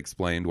the kid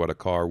explained what a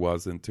car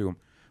was to him.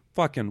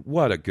 Fucking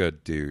what a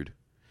good dude.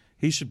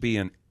 He should be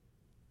in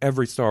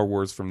every Star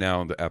Wars from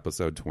now into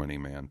episode 20,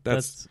 man.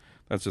 That's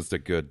just a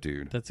good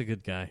dude. That's a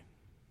good guy.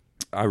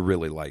 I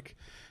really like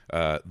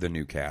the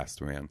new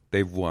cast, man.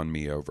 They've won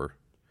me over.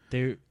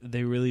 They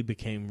really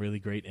became really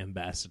great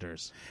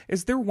ambassadors.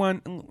 Is there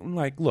one,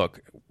 like,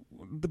 look,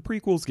 the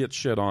prequels get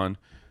shit on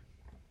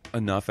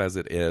enough as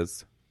it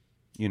is,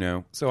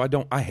 so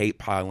I hate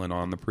piling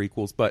on the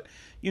prequels, but,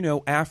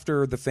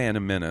 after The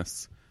Phantom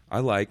Menace, I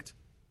liked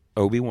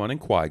Obi-Wan and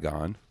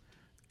Qui-Gon,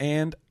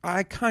 and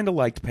I kind of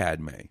liked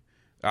Padme.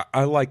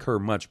 I like her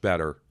much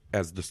better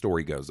as the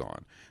story goes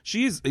on.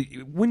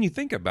 When you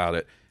think about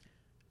it,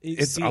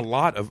 it's a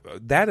lot of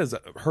that is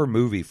her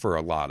movie for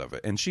a lot of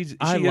it, and she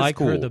I is like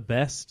cool. her the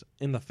best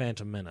in the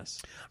Phantom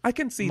Menace. I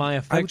can see My I would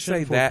affection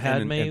say for that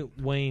Padme and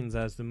wanes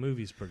as the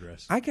movies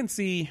progress. I can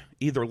see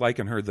either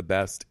liking her the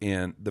best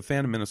in the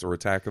Phantom Menace or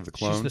Attack of the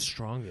Clones. She's the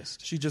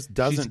strongest. She just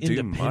doesn't She's do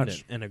independent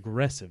much. and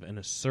aggressive and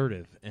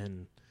assertive,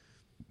 and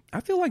I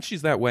feel like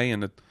she's that way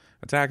in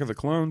Attack of the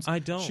Clones. I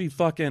don't. She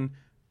fucking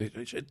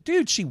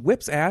dude. She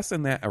whips ass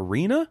in that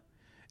arena.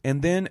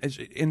 And then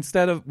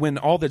instead of when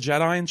all the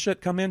Jedi and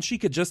shit come in, she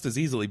could just as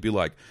easily be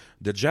like,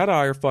 the Jedi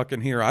are fucking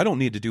here. I don't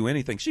need to do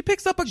anything. She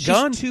picks up a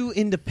gun. She's too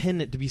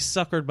independent to be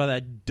suckered by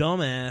that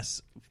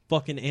dumbass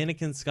fucking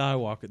Anakin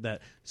Skywalker,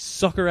 that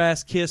sucker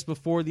ass kiss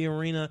before the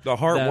arena. The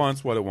heart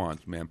wants what it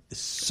wants, man.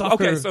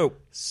 Sucker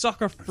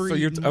free. So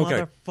you're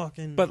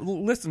motherfucking. But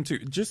listen to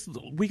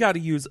we got to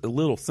use a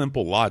little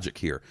simple logic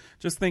here.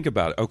 Just think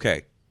about it.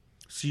 Okay,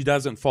 she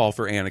doesn't fall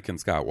for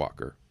Anakin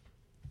Skywalker.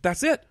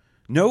 That's it.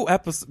 No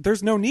episode.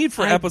 There's no need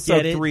for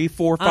episode 3,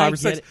 4, 5, or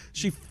 6.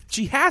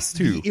 She has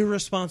to. The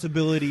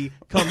irresponsibility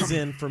comes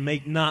in for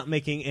not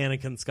making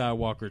Anakin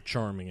Skywalker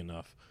charming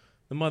enough.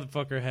 The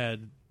motherfucker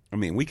had. I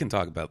mean, we can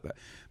talk about that.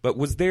 But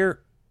was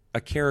there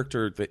a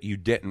character that you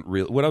didn't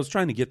really? What I was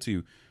trying to get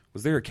to,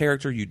 was there a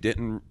character you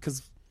didn't?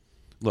 Because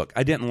look,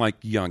 I didn't like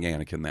young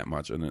Anakin that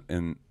much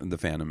in The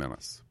Phantom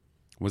Menace.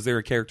 Was there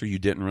a character you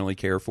didn't really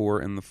care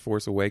for in The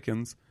Force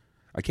Awakens?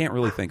 I can't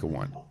really think of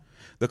one.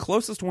 The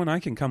closest one I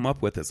can come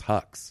up with is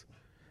Hux.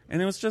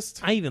 And it was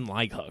just... I even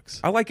like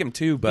Hux. I like him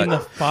too, but... In the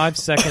 5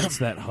 seconds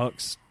that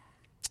Hux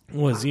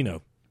was,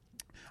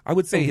 I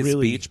would say his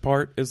speech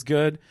part is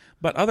good,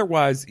 but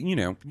otherwise,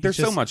 there's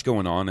so much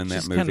going on in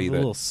that movie. Kind of a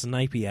little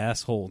snipey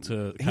asshole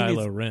to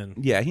Kylo Ren.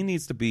 Yeah, he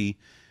needs to be...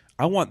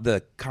 I want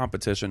the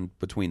competition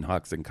between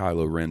Hux and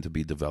Kylo Ren to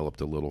be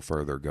developed a little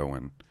further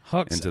going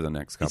into the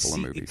next couple of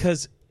movies.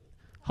 Because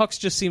Hux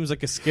just seems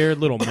like a scared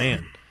little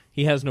man.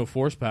 He has no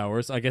force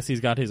powers. I guess he's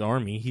got his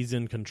army. He's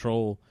in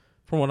control.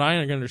 From what I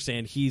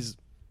understand, he's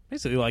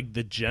basically like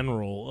the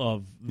general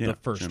of the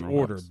First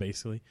Order,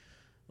 basically.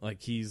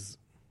 Like he's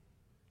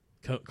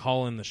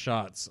calling the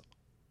shots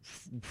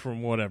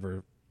from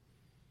whatever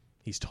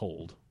he's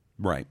told.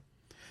 Right.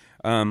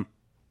 And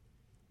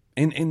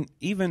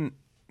even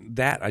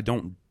that, I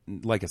don't,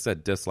 like I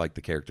said, dislike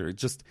the character. It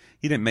just,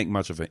 he didn't make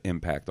much of an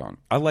impact on.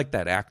 I like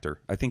that actor.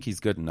 I think he's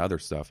good in other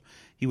stuff.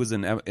 He was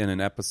in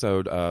an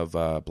episode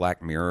of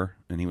Black Mirror,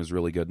 and he was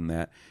really good in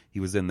that. He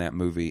was in that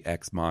movie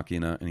Ex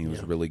Machina, and he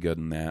was really good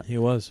in that. He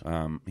was.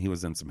 He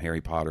was in some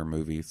Harry Potter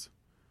movies.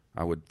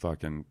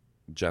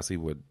 Jesse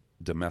would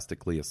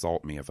domestically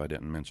assault me if I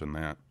didn't mention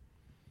that.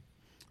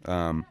 I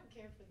don't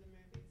care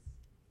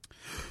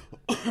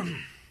for the movies.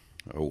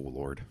 Oh,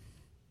 Lord.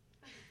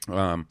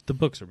 The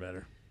books are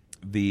better.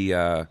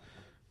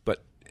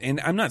 And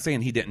I'm not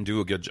saying he didn't do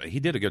a good job. He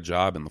did a good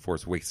job in The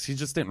Force Awakens. He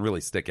just didn't really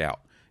stick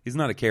out. He's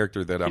not a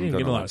character that I'm going to... He didn't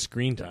get a lot of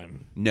screen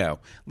time. No.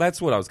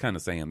 That's what I was kind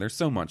of saying. There's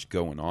so much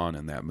going on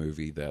in that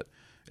movie that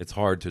it's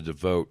hard to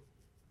devote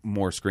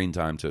more screen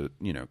time to,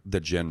 the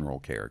general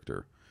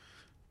character.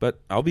 But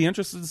I'll be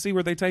interested to see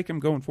where they take him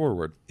going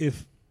forward.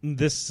 If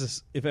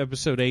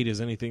Episode 8 is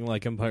anything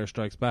like Empire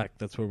Strikes Back,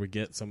 that's where we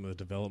get some of the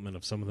development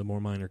of some of the more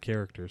minor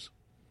characters.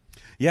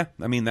 Yeah,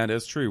 I mean, that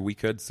is true. We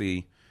could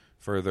see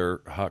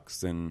further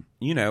Hux, and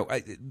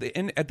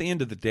at the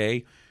end of the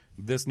day,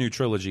 this new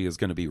trilogy is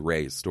going to be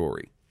Rey's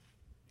story.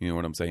 You know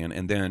what I'm saying?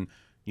 And then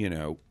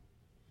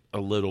a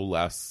little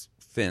less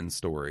Finn's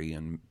story,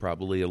 and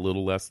probably a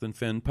little less than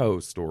Finn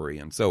Poe's story,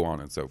 and so on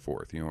and so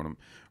forth.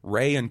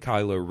 Rey and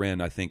Kylo Ren,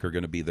 I think, are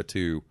going to be the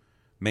two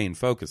main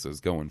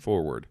focuses going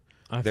forward.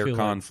 Their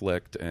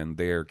conflict and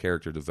their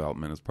character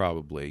development is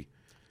probably,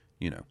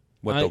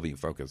 what they'll be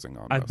focusing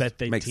on. I bet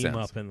they team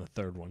up in the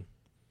third one.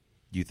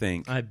 You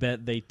think? I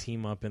bet they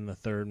team up in the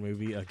third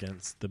movie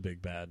against the big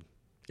bad.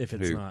 If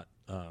it's not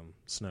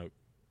Snoke.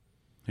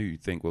 Who you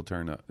think will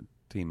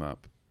team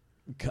up?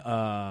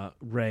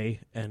 Rey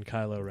and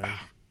Kylo Ren.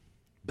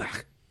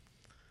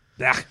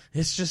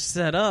 It's just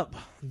set up.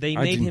 They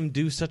made him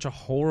do such a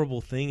horrible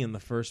thing in the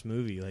first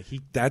movie.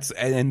 That's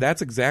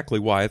exactly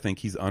why I think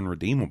he's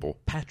unredeemable.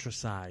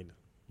 Patricide.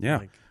 Yeah.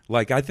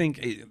 I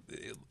think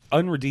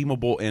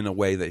unredeemable in a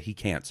way that he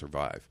can't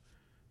survive.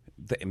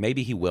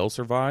 Maybe he will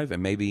survive,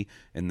 and maybe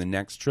in the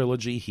next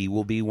trilogy he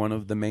will be one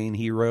of the main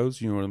heroes.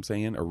 You know what I'm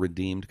saying? A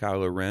redeemed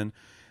Kylo Ren.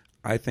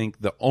 I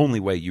think the only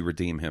way you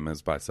redeem him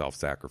is by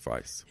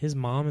self-sacrifice. His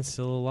mom is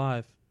still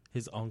alive.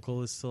 His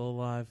uncle is still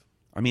alive.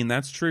 I mean,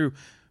 that's true.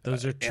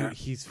 Those are two.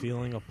 He's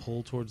feeling a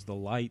pull towards the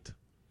light.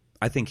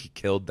 I think he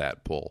killed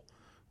that pull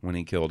when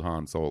he killed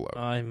Han Solo.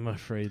 I'm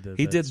afraid that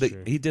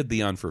he did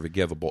the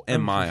unforgivable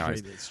in my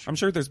eyes. I'm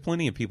sure there's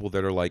plenty of people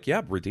that are like,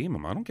 yeah, redeem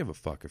him. I don't give a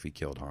fuck if he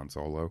killed Han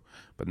Solo.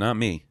 But not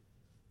me.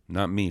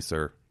 Not me,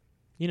 sir.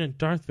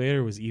 Darth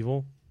Vader was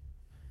evil.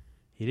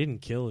 He didn't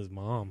kill his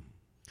mom.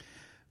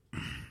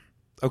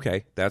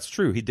 Okay, that's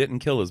true. He didn't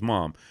kill his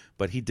mom,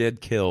 but he did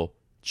kill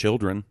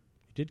children.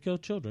 He did kill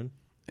children.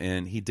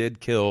 And he did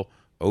kill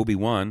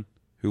Obi-Wan,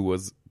 who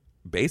was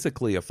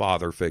basically a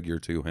father figure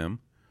to him.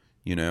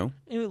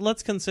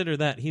 Let's consider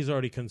that he's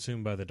already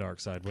consumed by the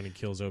dark side when he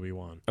kills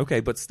Obi-Wan.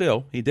 Okay, but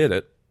still, he did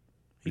it.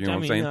 You know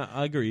what I'm saying?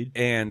 I agreed.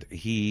 And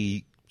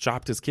he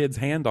chopped his kid's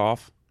hand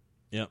off.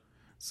 Yep.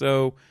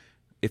 So,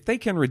 if they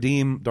can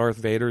redeem Darth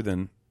Vader,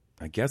 then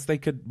I guess they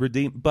could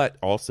redeem. But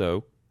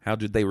also, how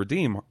did they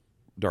redeem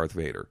Darth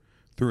Vader?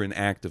 Through an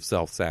act of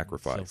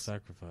self-sacrifice.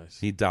 Self-sacrifice.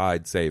 He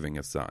died saving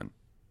his son.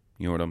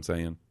 You know what I'm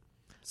saying?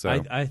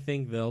 So I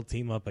think they'll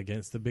team up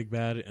against the big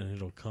bad, and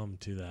it'll come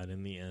to that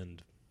in the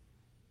end.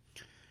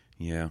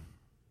 Yeah.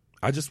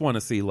 I just want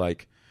to see,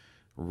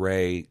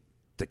 Rey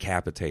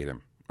decapitate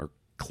him or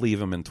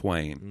cleave him in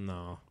twain.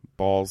 No.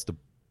 Balls to...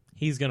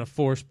 He's going to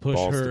force push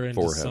her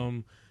into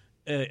some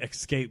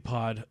escape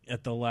pod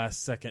at the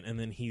last second, and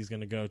then he's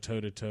going to go toe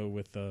to toe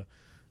with the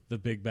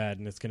big bad,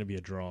 and it's going to be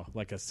a draw,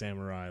 like a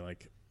samurai,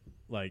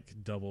 like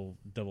double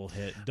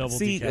hit, double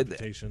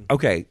decapitation.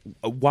 Okay,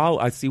 while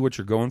I see what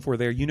you're going for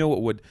there, you know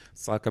what would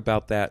suck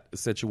about that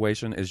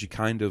situation is you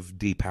kind of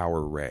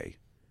depower Rey.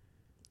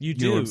 You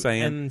do know what I'm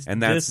saying?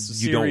 And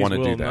that's you don't want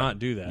to do that. Not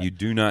do that. You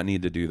do not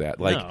need to do that.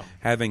 Like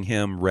having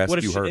him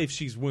rescue her if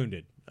she's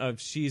wounded. If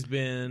she's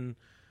been,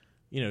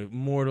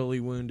 mortally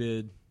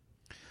wounded.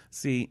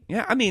 See,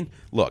 yeah, I mean,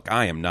 look,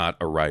 I am not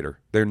a writer.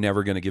 They're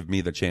never going to give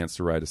me the chance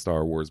to write a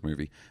Star Wars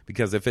movie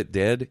because if it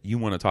did, you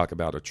want to talk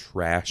about a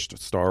trashed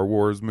Star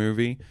Wars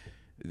movie.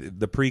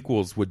 The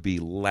prequels would be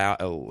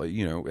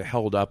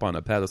held up on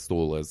a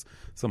pedestal as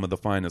some of the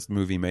finest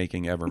movie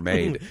making ever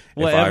made.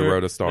 If I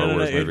wrote a Star Wars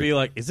movie, it'd be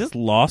like, is this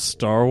Lost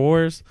Star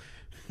Wars?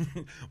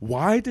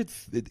 Why did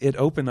it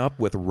open up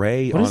with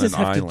Rey on an island? What does this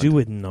have to do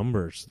with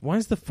numbers? Why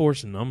is the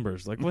Force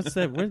numbers? Like, what's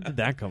that? Where did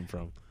that come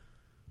from?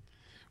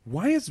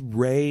 Why is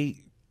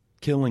Rey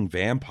killing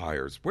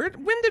vampires?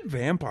 When did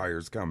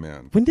vampires come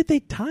in? When did they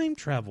time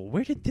travel?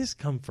 Where did this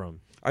come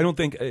from? I don't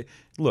think.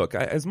 Look,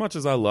 as much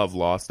as I love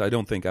Lost, I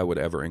don't think I would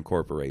ever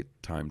incorporate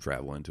time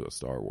travel into a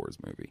Star Wars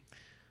movie.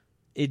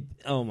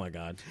 Oh my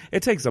God!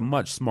 It takes a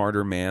much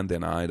smarter man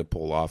than I to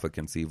pull off a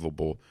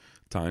conceivable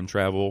time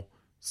travel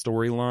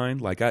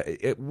storyline. Like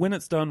when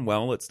it's done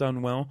well, it's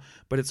done well.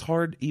 But it's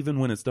hard, even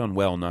when it's done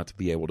well, not to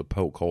be able to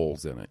poke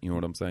holes in it. You know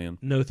what I'm saying?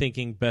 No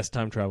thinking. Best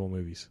time travel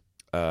movies.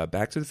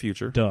 Back to the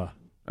Future. Duh.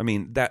 I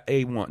mean, that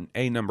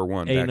number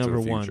one, Back to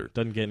the Future.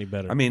 Doesn't get any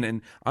better. I mean,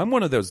 and I'm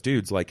one of those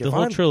dudes, like, the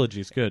whole trilogy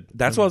is good.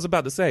 That's what I was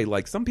about to say.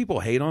 Like, some people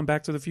hate on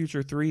Back to the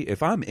Future 3.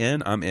 If I'm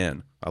in, I'm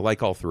in. I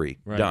like all three.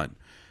 Right. Done.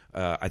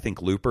 I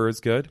think Looper is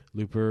good.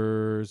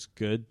 Looper's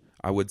good.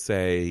 I would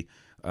say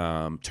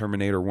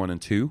Terminator 1 and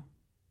 2.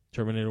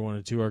 Terminator 1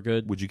 and 2 are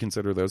good. Would you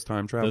consider those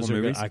time travel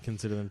movies? Good. I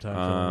consider them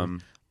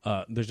time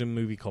travel. There's a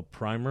movie called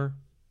Primer.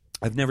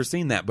 I've never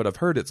seen that, but I've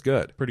heard it's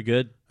good. Pretty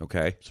good.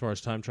 Okay. As far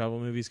as time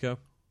travel movies go.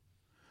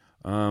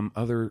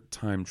 Other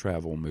time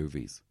travel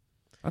movies.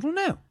 I don't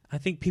know. I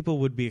think people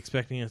would be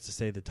expecting us to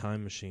say The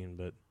Time Machine,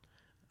 but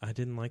I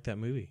didn't like that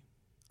movie.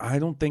 I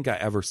don't think I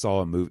ever saw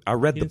a movie. I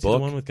read the book. See the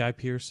one with Guy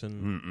Pearce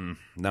and...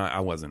 No,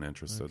 I wasn't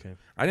interested. Okay.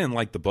 I didn't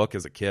like the book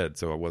as a kid,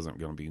 so I wasn't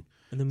going to be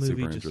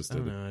super interested. I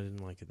don't know. I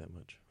didn't like it that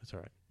much. It's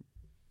all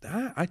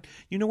right.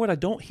 You know what? I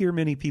don't hear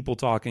many people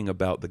talking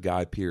about the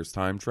Guy Pearce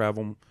time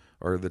travel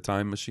or the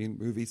Time Machine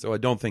movie, so I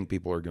don't think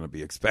people are going to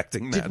be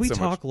expecting that. Did we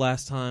talk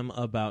last time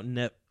about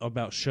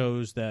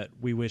shows that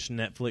we wish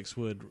Netflix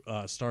would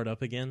start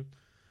up again?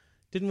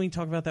 Didn't we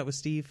talk about that with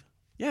Steve?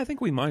 Yeah, I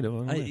think we might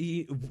have.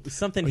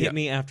 Something hit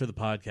me after the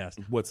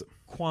podcast. What's it?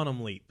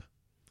 Quantum Leap.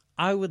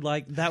 I would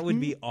like that.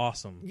 Would be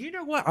awesome. You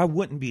know what? I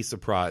wouldn't be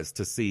surprised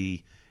to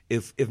see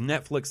if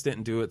Netflix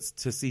didn't do it,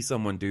 to see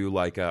someone do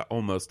like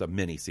almost a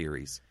mini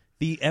series.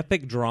 The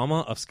epic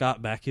drama of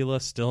Scott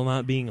Bakula still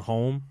not being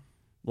home,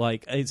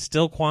 like it's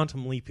still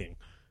quantum leaping.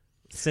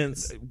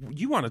 Since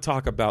you want to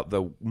talk about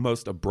the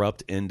most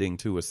abrupt ending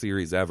to a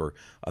series ever,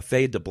 a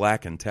fade to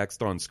black and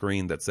text on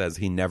screen that says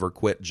he never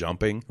quit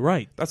jumping.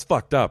 Right. That's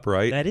fucked up,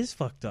 right? That is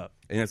fucked up.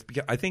 And it's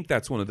because I think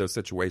that's one of those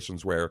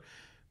situations where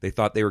they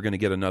thought they were going to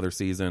get another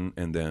season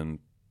and then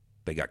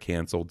they got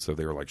canceled, so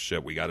they were like,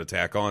 shit, we got to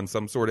tack on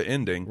some sort of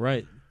ending.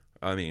 Right.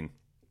 I mean,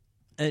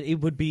 and it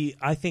would be,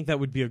 I think that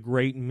would be a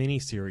great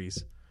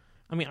miniseries.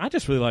 I mean, I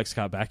just really like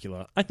Scott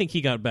Bakula. I think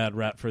he got a bad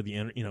rap for the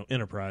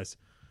Enterprise.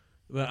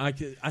 But I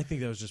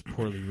think that was just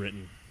poorly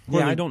written.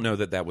 Yeah, I don't know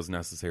that was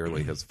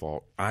necessarily his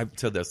fault.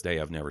 To this day,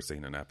 I've never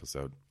seen an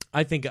episode.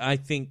 I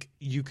think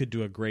you could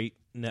do a great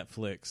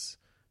Netflix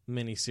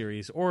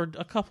miniseries or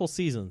a couple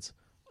seasons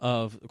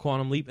of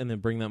Quantum Leap and then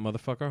bring that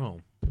motherfucker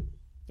home.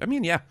 I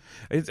mean, yeah.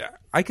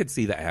 I could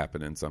see that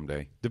happening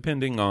someday,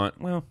 depending on,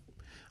 well,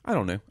 I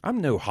don't know. I'm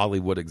no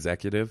Hollywood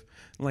executive.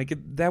 Like,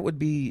 that would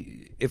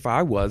be, if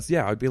I was,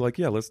 yeah, I'd be like,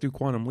 yeah, let's do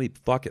Quantum Leap.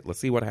 Fuck it. Let's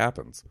see what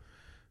happens.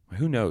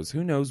 Who knows?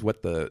 Who knows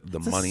what the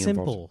money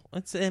simple.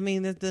 involves? I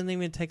mean, it doesn't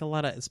even take a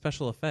lot of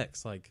special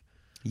effects. Like,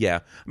 yeah,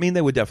 I mean,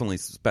 they would definitely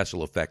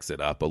special effects it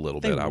up a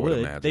little bit. I would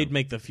imagine they'd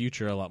make the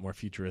future a lot more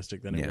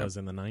futuristic than it was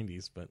in the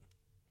 '90s. But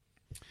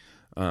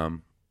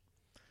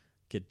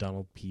get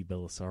Donald P.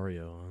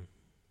 Belisario on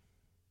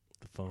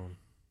the phone.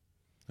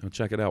 Oh,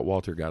 check it out.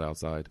 Walter got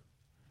outside,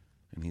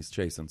 and he's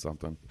chasing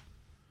something,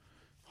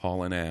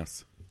 hauling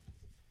ass.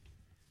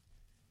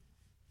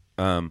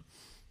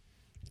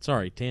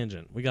 Sorry,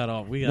 tangent.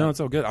 No, it's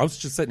all good. I was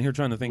just sitting here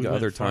trying to think of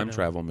other time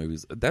travel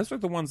movies. Those are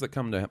the ones that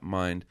come to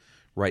mind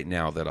right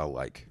now that I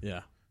like.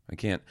 Yeah.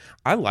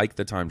 I like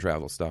the time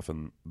travel stuff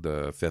in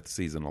the 5th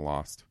season of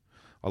Lost.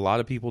 A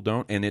lot of people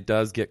don't, and it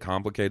does get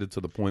complicated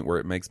to the point where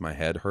it makes my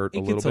head hurt a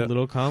little bit. It gets a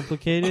little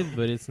complicated,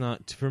 but it's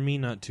not, for me,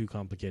 not too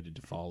complicated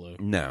to follow.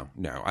 No.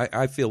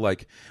 I feel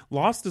like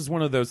Lost is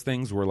one of those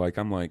things where, like,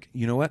 I'm like,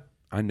 you know what?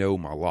 I know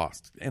my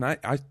Lost, and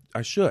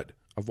I should.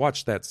 I've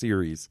watched that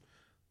series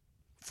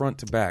front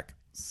to back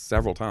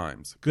several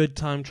times. Good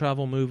time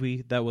travel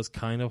movie that was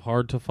kind of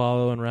hard to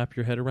follow and wrap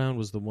your head around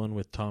was the one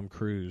with Tom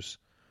Cruise.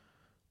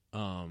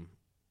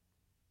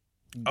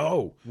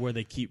 Oh, where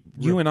they keep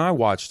you and I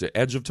watched it,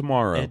 Edge of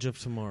Tomorrow. Edge of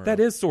Tomorrow. That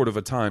is sort of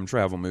a time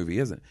travel movie,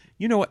 isn't it?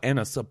 You know, and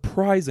a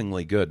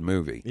surprisingly good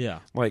movie. Yeah.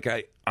 Like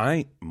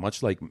I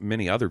much like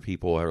many other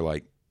people are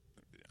like,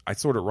 I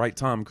sort of write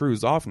Tom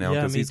Cruise off now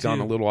because he's gone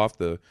a little off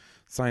the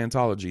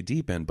Scientology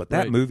deep end. But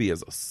that movie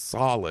is a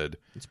solid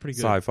it's pretty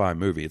good. sci-fi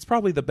movie. It's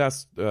probably the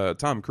best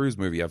Tom Cruise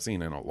movie I've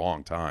seen in a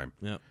long time.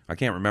 Yeah. I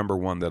can't remember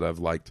one that I've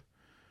liked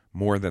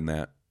more than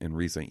that in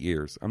recent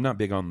years. I'm not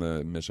big on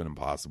the Mission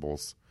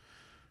Impossibles.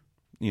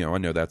 You know, I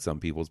know that's some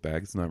people's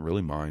bag. It's not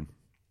really mine.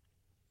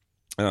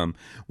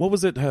 What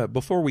was it?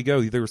 Before we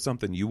go, there was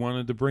something you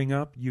wanted to bring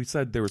up. You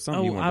said there was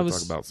something you wanted to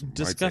talk about. Some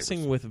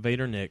discussing lightsabers. with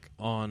Vader Nick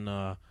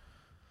on.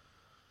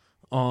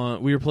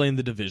 We were playing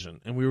The Division,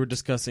 and we were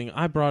discussing.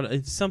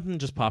 Something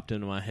just popped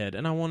into my head,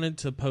 and I wanted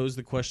to pose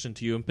the question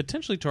to you, and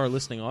potentially to our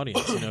listening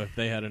audience. You know, if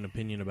they had an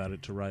opinion about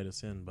it, to write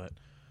us in. But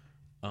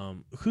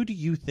who do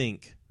you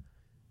think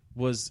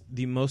was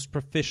the most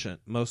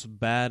proficient, most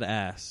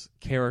badass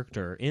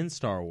character in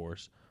Star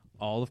Wars,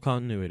 all of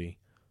continuity,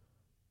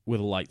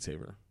 with a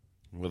lightsaber?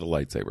 With a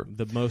lightsaber.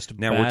 The most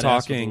now badass we're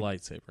talking with a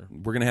lightsaber.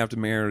 We're going to have to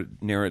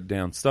narrow it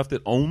down. Stuff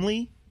that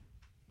only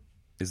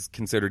is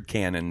considered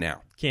canon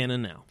now.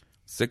 Canon now.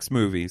 6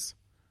 movies,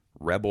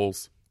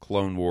 Rebels,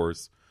 Clone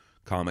Wars,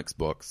 comics,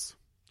 books.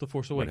 The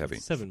Force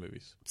Awakens. 7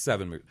 movies.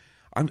 7 movies.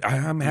 I'm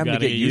having to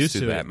get used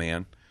to that,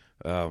 man.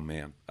 Oh,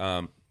 man.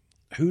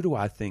 Who do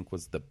I think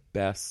was the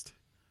best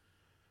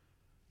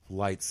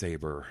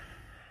lightsaber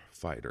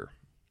fighter?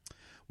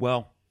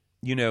 Well,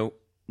 you know,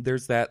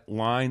 there's that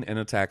line in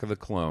Attack of the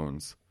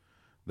Clones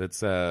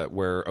that's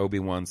where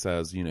Obi-Wan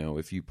says, you know,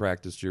 if you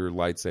practiced your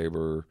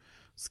lightsaber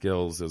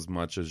skills as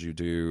much as you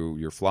do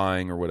your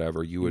flying or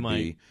whatever, you would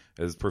be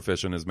as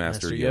proficient as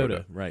Master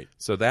Yoda. Right.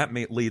 So that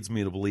leads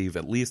me to believe,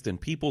 at least in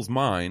people's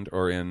mind,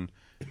 or in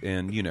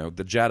you know,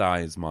 the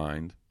Jedi's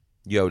mind,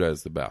 Yoda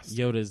is the best.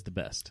 Yoda is the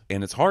best.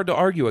 And it's hard to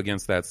argue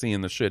against that,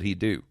 seeing the shit he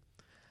do.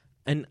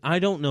 And I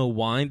don't know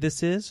why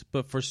this is,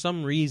 but for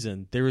some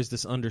reason, there is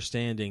this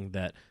understanding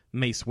that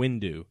Mace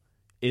Windu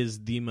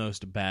is the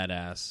most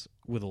badass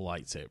with a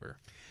lightsaber.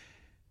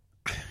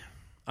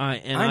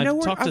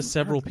 I've talked to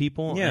several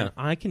people, and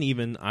I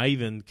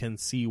even can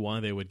see why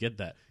they would get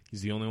that.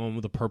 He's the only one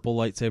with a purple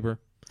lightsaber.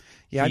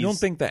 Yeah, I don't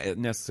think that it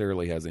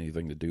necessarily has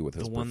anything to do with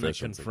his proficiency. The one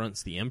that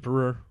confronts the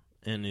Emperor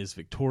and is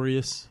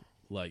victorious.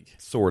 Like,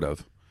 sort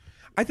of.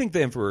 I think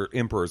the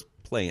Emperor's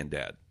playing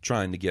dead,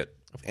 trying to get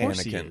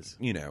Anakin.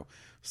 You know,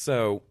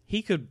 so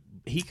he could.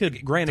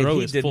 Granted, throw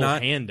he his did full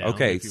not. Hand down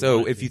okay,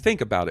 so if you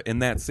think about it, in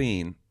that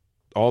scene,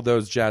 all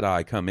those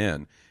Jedi come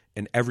in,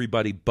 and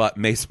everybody but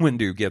Mace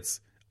Windu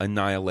gets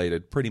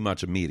annihilated pretty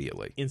much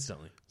immediately,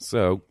 instantly.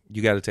 So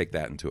you got to take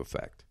that into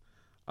effect.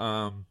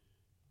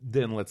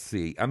 Then let's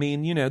see. I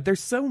mean, you know,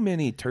 there's so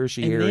many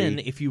tertiary. And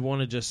then, if you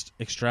want to just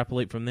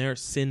extrapolate from there,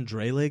 Sin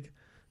Drelig,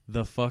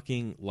 the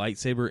fucking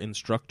lightsaber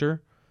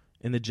instructor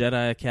in the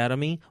Jedi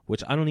Academy,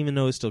 which I don't even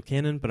know is still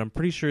canon, but I'm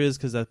pretty sure is,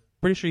 because I'm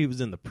pretty sure he was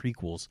in the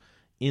prequels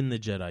in the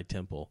Jedi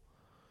Temple.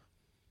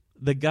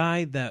 The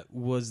guy that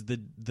was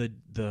the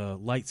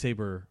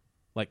lightsaber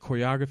like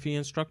choreography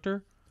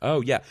instructor.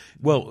 Oh yeah,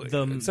 well,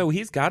 so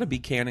he's got to be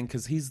canon,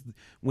 because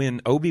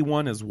when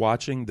Obi-Wan is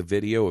watching the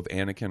video of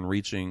Anakin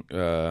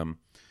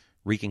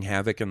wreaking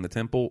havoc in the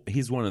temple,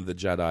 he's one of the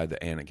Jedi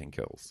that Anakin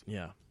kills.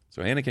 Yeah.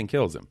 So Anakin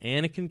kills him.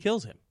 And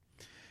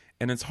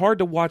it's hard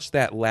to watch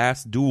that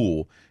last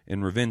duel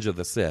in Revenge of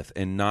the Sith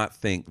and not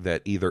think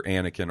that either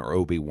Anakin or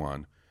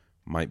Obi-Wan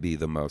might be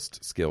the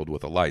most skilled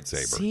with a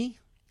lightsaber. See?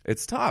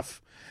 It's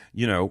tough.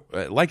 You know,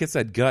 like I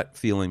said, gut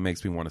feeling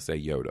makes me want to say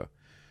Yoda.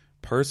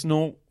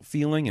 Personal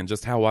feeling and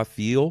just how I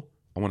feel,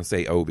 I want to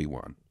say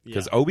Obi-Wan.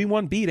 Because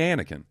Obi-Wan beat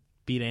Anakin.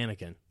 He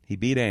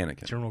beat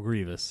Anakin. General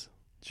Grievous.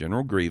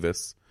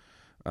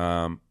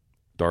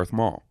 Darth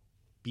Maul.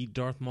 Beat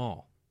Darth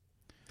Maul.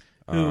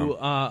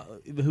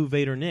 Who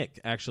Vader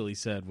Nick actually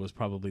said was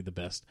probably the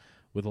best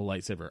with a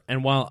lightsaber.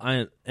 And while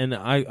I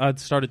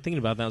started thinking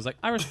about that, I was like,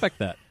 I respect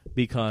that,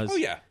 because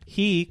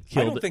he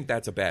killed. I don't think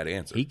that's a bad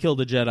answer. He killed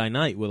a Jedi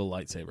Knight with a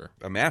lightsaber.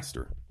 A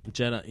master.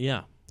 Jedi,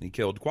 yeah. He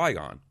killed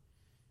Qui-Gon.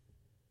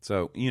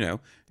 So, you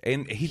know,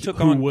 and he took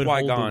on Qui-Gon. Who would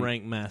hold the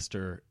rank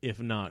master if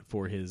not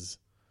for his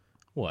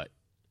what?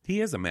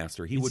 He is a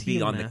master. He would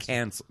be on the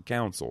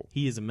council.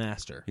 He is a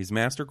master. He's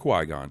Master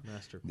Qui-Gon.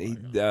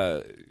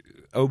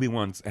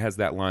 Obi-Wan has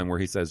that line where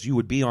he says, you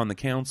would be on the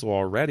council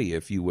already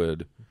if you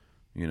would,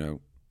 you know,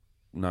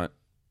 not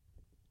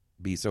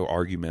be so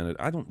argumentative.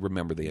 I don't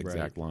remember the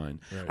exact line.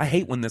 I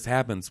hate when this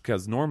happens,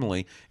 because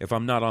normally if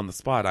I'm not on the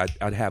spot,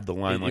 I'd have the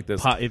line like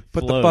this.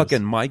 Put the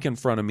fucking mic in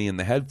front of me and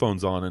the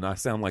headphones on, and I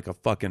sound like a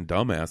fucking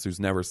dumbass who's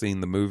never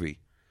seen the movie.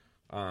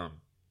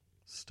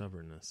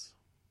 Stubbornness.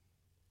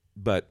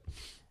 But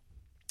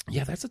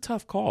yeah, that's a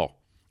tough call.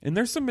 And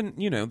there's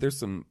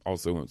some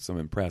also some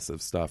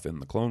impressive stuff in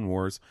the Clone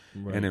Wars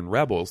and in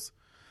Rebels.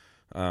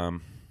 So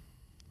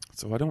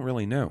I don't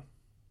really know.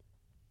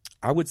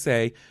 I would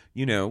say,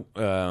 you know,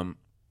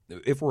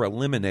 if we're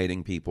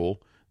eliminating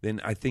people, then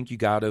I think you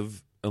got to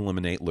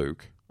eliminate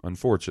Luke,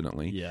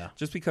 unfortunately. Yeah.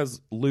 Just because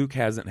Luke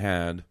hasn't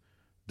had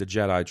the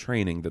Jedi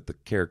training that the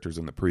characters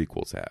in the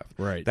prequels have.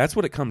 Right. That's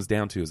what it comes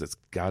down to. Is it's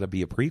got to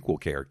be a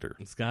prequel character.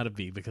 It's got to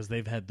be because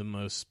they've had the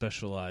most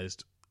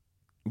specialized.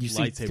 You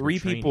see lightsaber three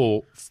training.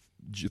 people,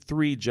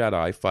 three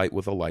Jedi fight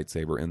with a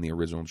lightsaber in the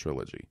original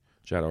trilogy,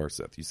 Jedi or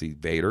Sith. You see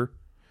Vader,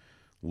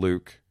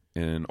 Luke,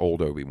 and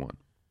old Obi-Wan.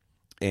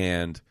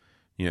 And,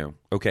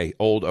 okay,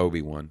 old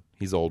Obi-Wan.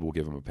 He's old, we'll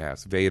give him a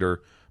pass.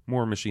 Vader,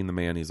 more Machine the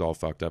Man, he's all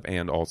fucked up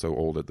and also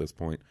old at this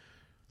point.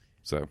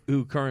 So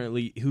Who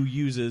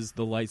uses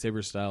the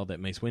lightsaber style that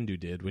Mace Windu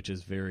did, which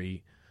is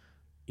very,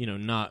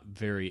 not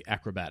very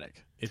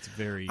acrobatic. It's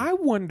very... I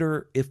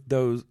wonder if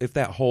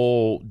that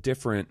whole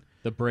different...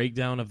 The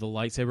breakdown of the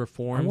lightsaber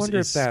forms I wonder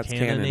is if that's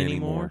canon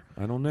anymore.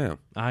 I don't know.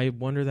 I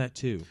wonder that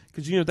too.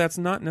 Because, that's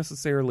not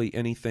necessarily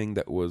anything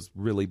that was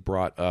really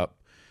brought up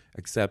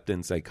except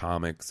in, say,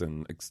 comics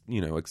and,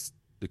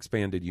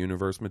 expanded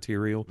universe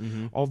material.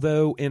 Mm-hmm.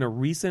 Although in a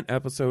recent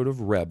episode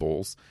of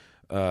Rebels,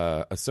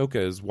 Ahsoka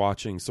is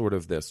watching sort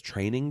of this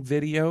training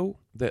video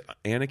that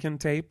Anakin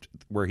taped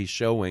where he's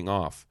showing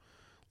off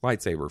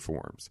lightsaber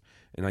forms.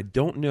 And I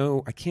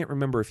can't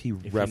remember if he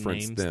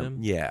referenced them.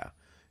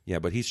 Yeah,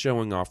 but he's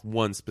showing off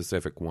one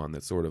specific one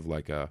that's sort of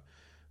like I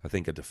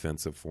think a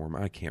defensive form.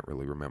 I can't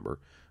really remember.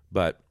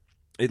 But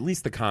at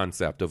least the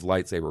concept of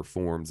lightsaber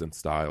forms and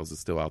styles is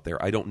still out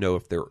there. I don't know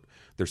if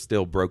they're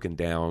still broken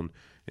down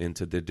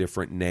into the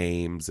different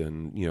names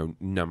and,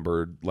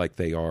 numbered like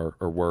they are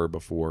or were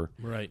before.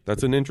 Right.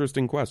 That's an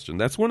interesting question.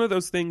 That's one of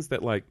those things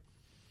that, like,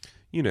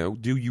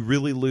 do you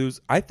really lose?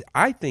 I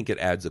think it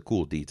adds a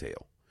cool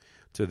detail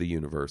to the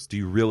universe. Do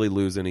you really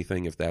lose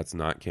anything if that's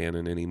not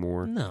canon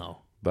anymore?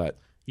 No. But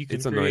you can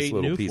it's a nice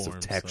little new piece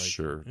forms, of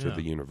texture like, to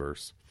the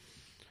universe.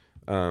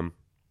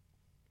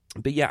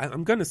 But yeah,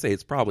 I'm going to say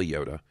it's probably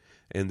Yoda.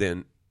 And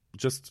then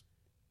just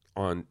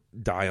on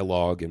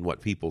dialogue and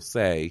what people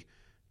say,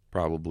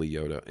 probably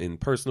Yoda. In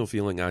personal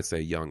feeling, I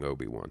say young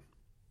Obi-Wan.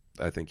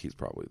 I think he's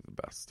probably the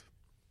best.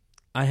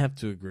 I have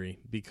to agree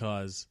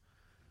because,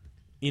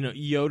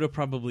 Yoda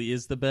probably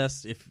is the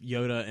best if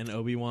Yoda and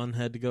Obi-Wan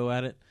had to go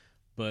at it.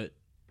 But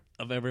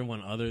of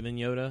everyone other than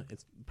Yoda,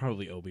 it's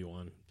probably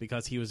Obi-Wan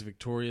because he was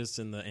victorious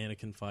in the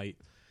Anakin fight.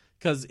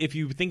 Because if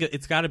you think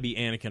it's got to be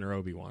Anakin or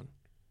Obi-Wan,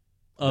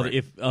 Right.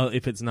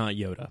 if it's not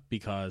Yoda,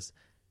 because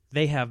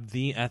they have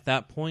at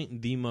that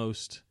point the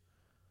most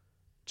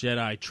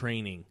Jedi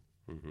training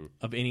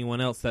of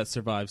anyone else that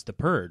survives the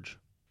Purge.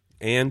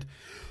 And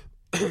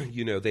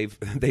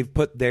they've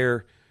put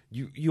their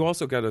you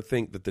also got to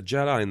think that the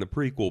Jedi in the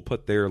prequel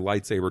put their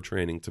lightsaber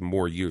training to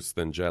more use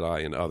than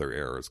Jedi in other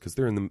eras because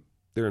they're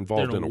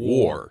involved in a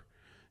war.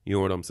 You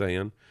know what I'm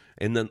saying?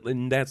 And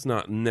that's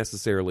not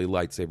necessarily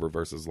lightsaber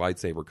versus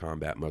lightsaber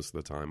combat most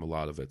of the time. A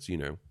lot of it's,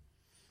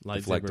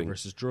 Lightsaber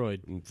versus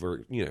droid.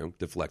 For,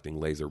 deflecting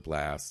laser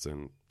blasts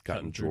and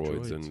cutting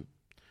droids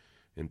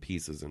and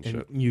pieces and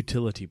shit.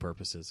 Utility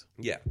purposes.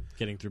 Yeah.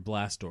 Getting through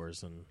blast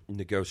doors and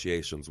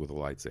negotiations with a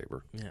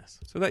lightsaber. Yes.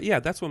 So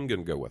that's what I'm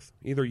going to go with.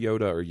 Either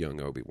Yoda or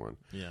young Obi-Wan.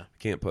 Yeah. I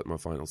can't put my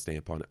final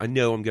stamp on it. I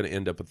know I'm going to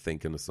end up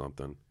thinking of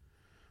something.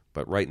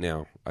 But right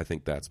now, I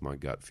think that's my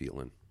gut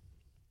feeling.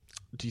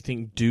 Do you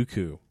think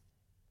Dooku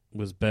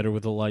was better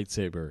with a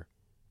lightsaber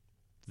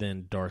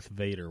than Darth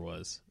Vader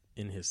was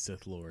in his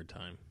Sith Lord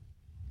time?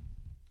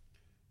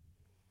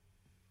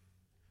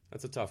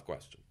 That's a tough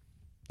question.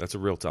 That's a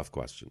real tough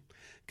question.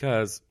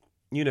 Because,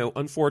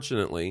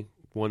 unfortunately,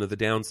 one of the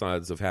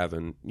downsides of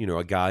having,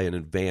 a guy in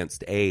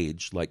advanced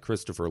age like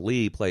Christopher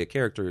Lee play a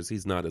character is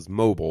he's not as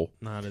mobile.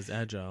 Not as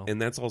agile.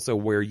 And that's also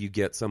where you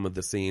get some of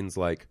the scenes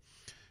like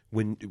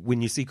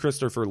when you see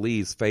Christopher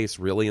Lee's face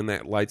really in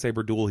that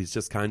lightsaber duel, he's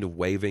just kind of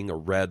waving a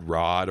red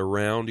rod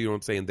around, you know what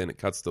I'm saying? Then it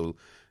cuts to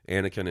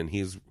Anakin and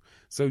he's...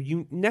 So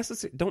you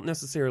don't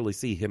necessarily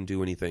see him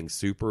do anything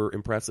super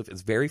impressive.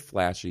 It's very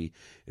flashy.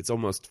 It's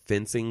almost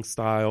fencing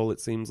style, it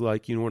seems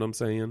like. You know what I'm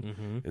saying?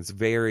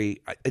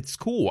 Mm-hmm. It's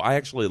cool. I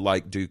actually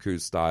like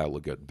Dooku's style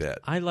a good bit.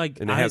 And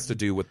it has to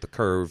do with the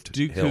curved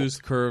Dooku's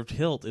hilt. curved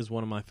hilt is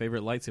one of my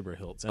favorite lightsaber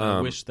hilts. And I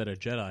wish that a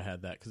Jedi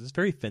had that because it's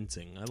very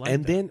fencing. I like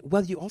and that. then,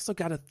 well, you also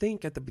got to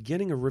think at the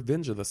beginning of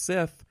Revenge of the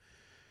Sith,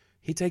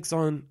 he takes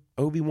on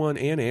Obi-Wan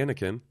and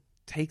Anakin.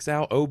 Takes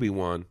out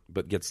Obi-Wan,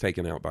 but gets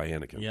taken out by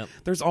Anakin. Yep.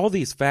 There's all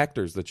these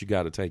factors that you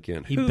got to take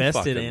in. He Who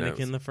bested fucking Anakin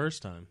knows? the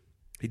first time.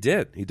 He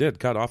did.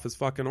 Cut off his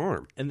fucking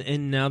arm.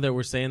 And now that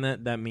we're saying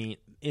that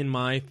in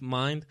my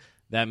mind,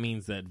 that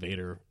means that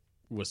Vader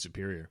was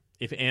superior.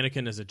 If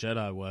Anakin as a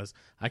Jedi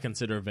I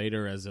consider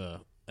Vader as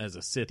a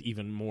Sith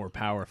even more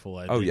powerful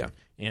than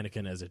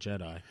Anakin as a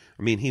Jedi.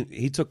 I mean,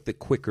 he took the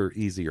quicker,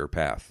 easier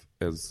path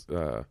as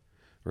or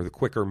the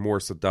quicker, more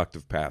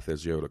seductive path,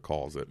 as Yoda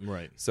calls it.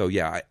 Right. So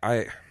yeah,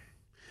 I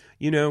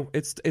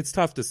it's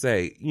tough to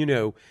say.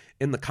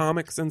 In the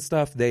comics and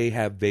stuff, they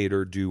have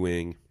Vader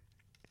doing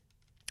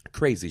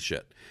crazy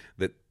shit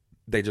that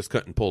they just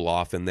couldn't pull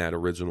off in that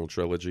original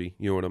trilogy.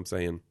 You know what I'm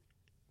saying?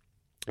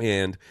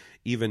 And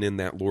even in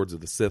that Lords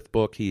of the Sith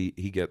book, he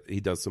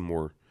does some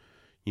more,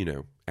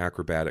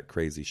 acrobatic,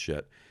 crazy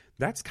shit.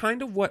 That's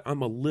kind of what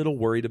I'm a little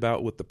worried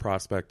about with the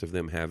prospect of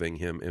them having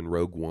him in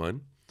Rogue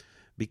One,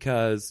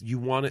 because you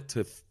want it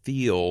to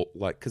feel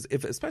like, because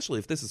especially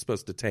if this is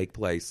supposed to take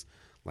place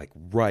like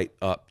right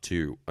up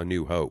to A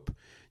New Hope,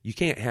 you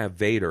can't have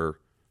Vader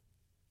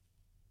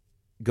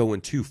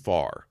going too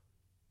far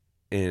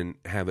and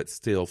have it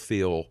still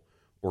feel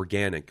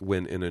organic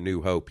when in A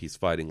New Hope he's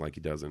fighting like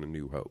he does in A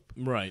New Hope.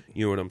 Right.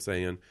 You know what I'm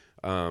saying?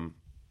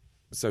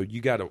 So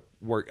you got to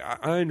work.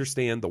 I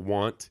understand the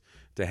want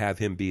to have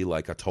him be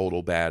like a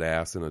total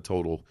badass and a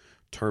total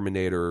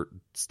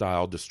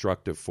Terminator-style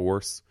destructive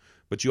force,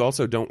 but you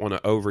also don't want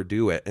to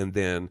overdo it. And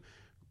then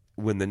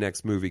when the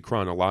next movie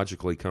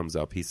chronologically comes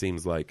up, he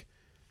seems like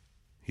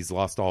he's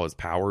lost all his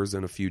powers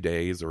in a few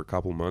days or a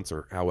couple months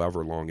or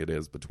however long it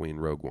is between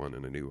Rogue One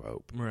and A New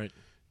Hope. Right.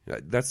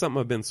 That's something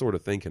I've been sort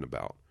of thinking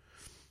about.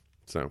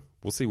 So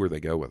we'll see where they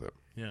go with it.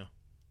 Yeah.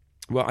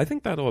 Well, I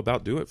think that'll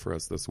about do it for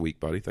us this week,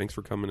 buddy. Thanks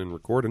for coming and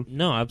recording.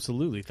 No,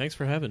 absolutely. Thanks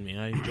for having me.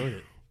 I enjoyed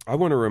it. I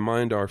want to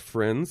remind our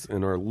friends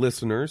and our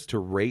listeners to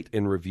rate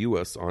and review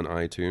us on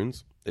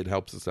iTunes. It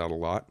helps us out a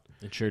lot.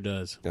 It sure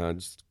does.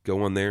 Just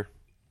go on there,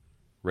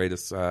 rate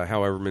us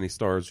however many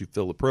stars you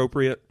feel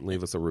appropriate,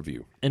 leave us a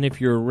review. And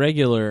if you're a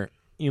regular,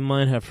 you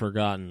might have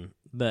forgotten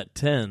that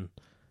 10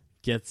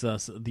 gets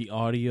us the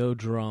audio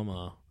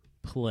drama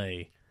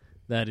play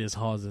that is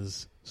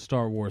Hawes's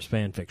Star Wars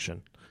fan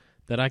fiction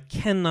that I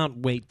cannot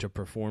wait to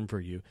perform for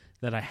you,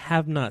 that I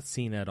have not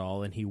seen at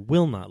all, and he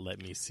will not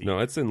let me see. No,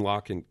 it's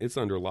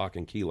under lock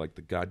and key like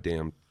the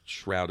goddamn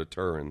Shroud of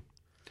Turin.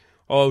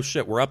 Oh,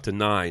 shit, we're up to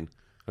 9.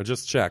 I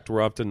just checked.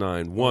 We're up to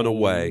 9. One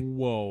away.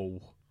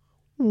 Whoa.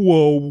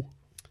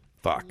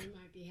 Fuck.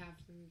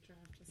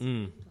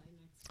 Why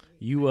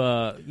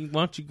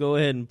don't you go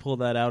ahead and pull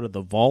that out of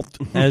the vault,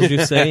 as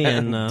you say,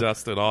 and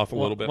dust it off a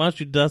little bit. Why don't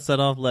you dust that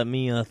off? Let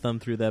me thumb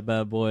through that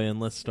bad boy, and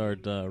let's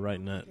start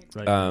writing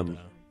that.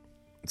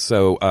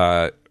 So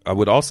I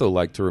would also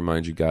like to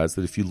remind you guys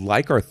that if you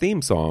like our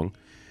theme song,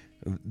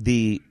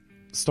 the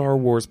Star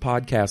Wars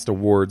Podcast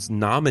Awards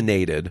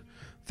nominated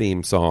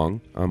theme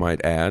song, I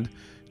might add,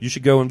 you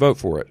should go and vote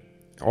for it.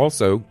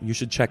 Also, you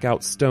should check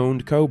out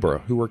Stoned Cobra,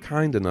 who were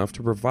kind enough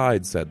to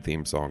provide said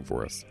theme song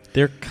for us.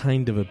 They're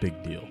kind of a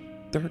big deal.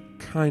 They're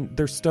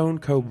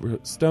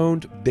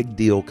Stoned Big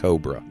Deal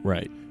Cobra.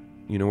 Right.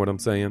 You know what I'm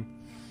saying?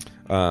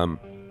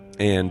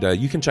 And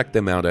you can check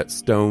them out at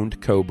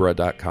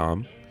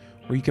stonedcobra.com,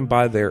 or you can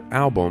buy their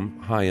album,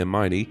 High and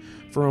Mighty,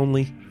 for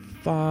only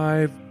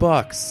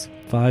 $5.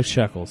 5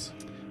 shekels.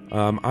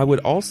 I would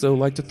also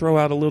like to throw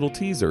out a little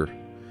teaser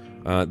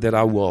that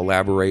I will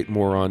elaborate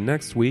more on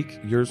next week.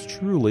 Yours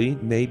truly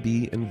may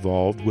be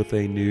involved with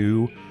a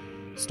new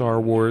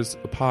Star Wars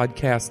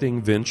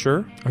podcasting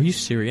venture. Are you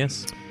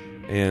serious?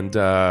 And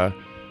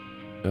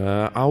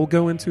I'll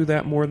go into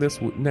that more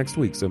next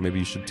week, so maybe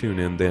you should tune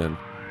in then,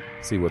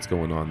 see what's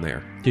going on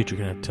there. Dude, you're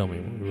going to have to tell me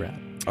when we're at.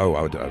 Oh,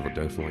 I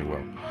definitely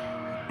will.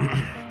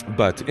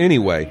 But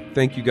anyway,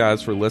 thank you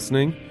guys for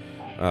listening.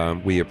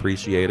 We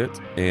appreciate it.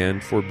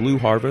 And for Blue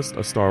Harvest,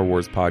 a Star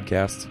Wars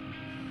podcast,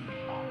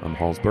 I'm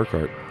Halls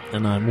Burkhart.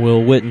 And I'm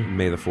Will Witten.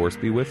 May the Force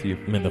be with you.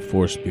 May the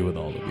Force be with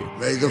all of you.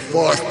 May the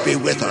Force be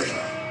with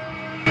us.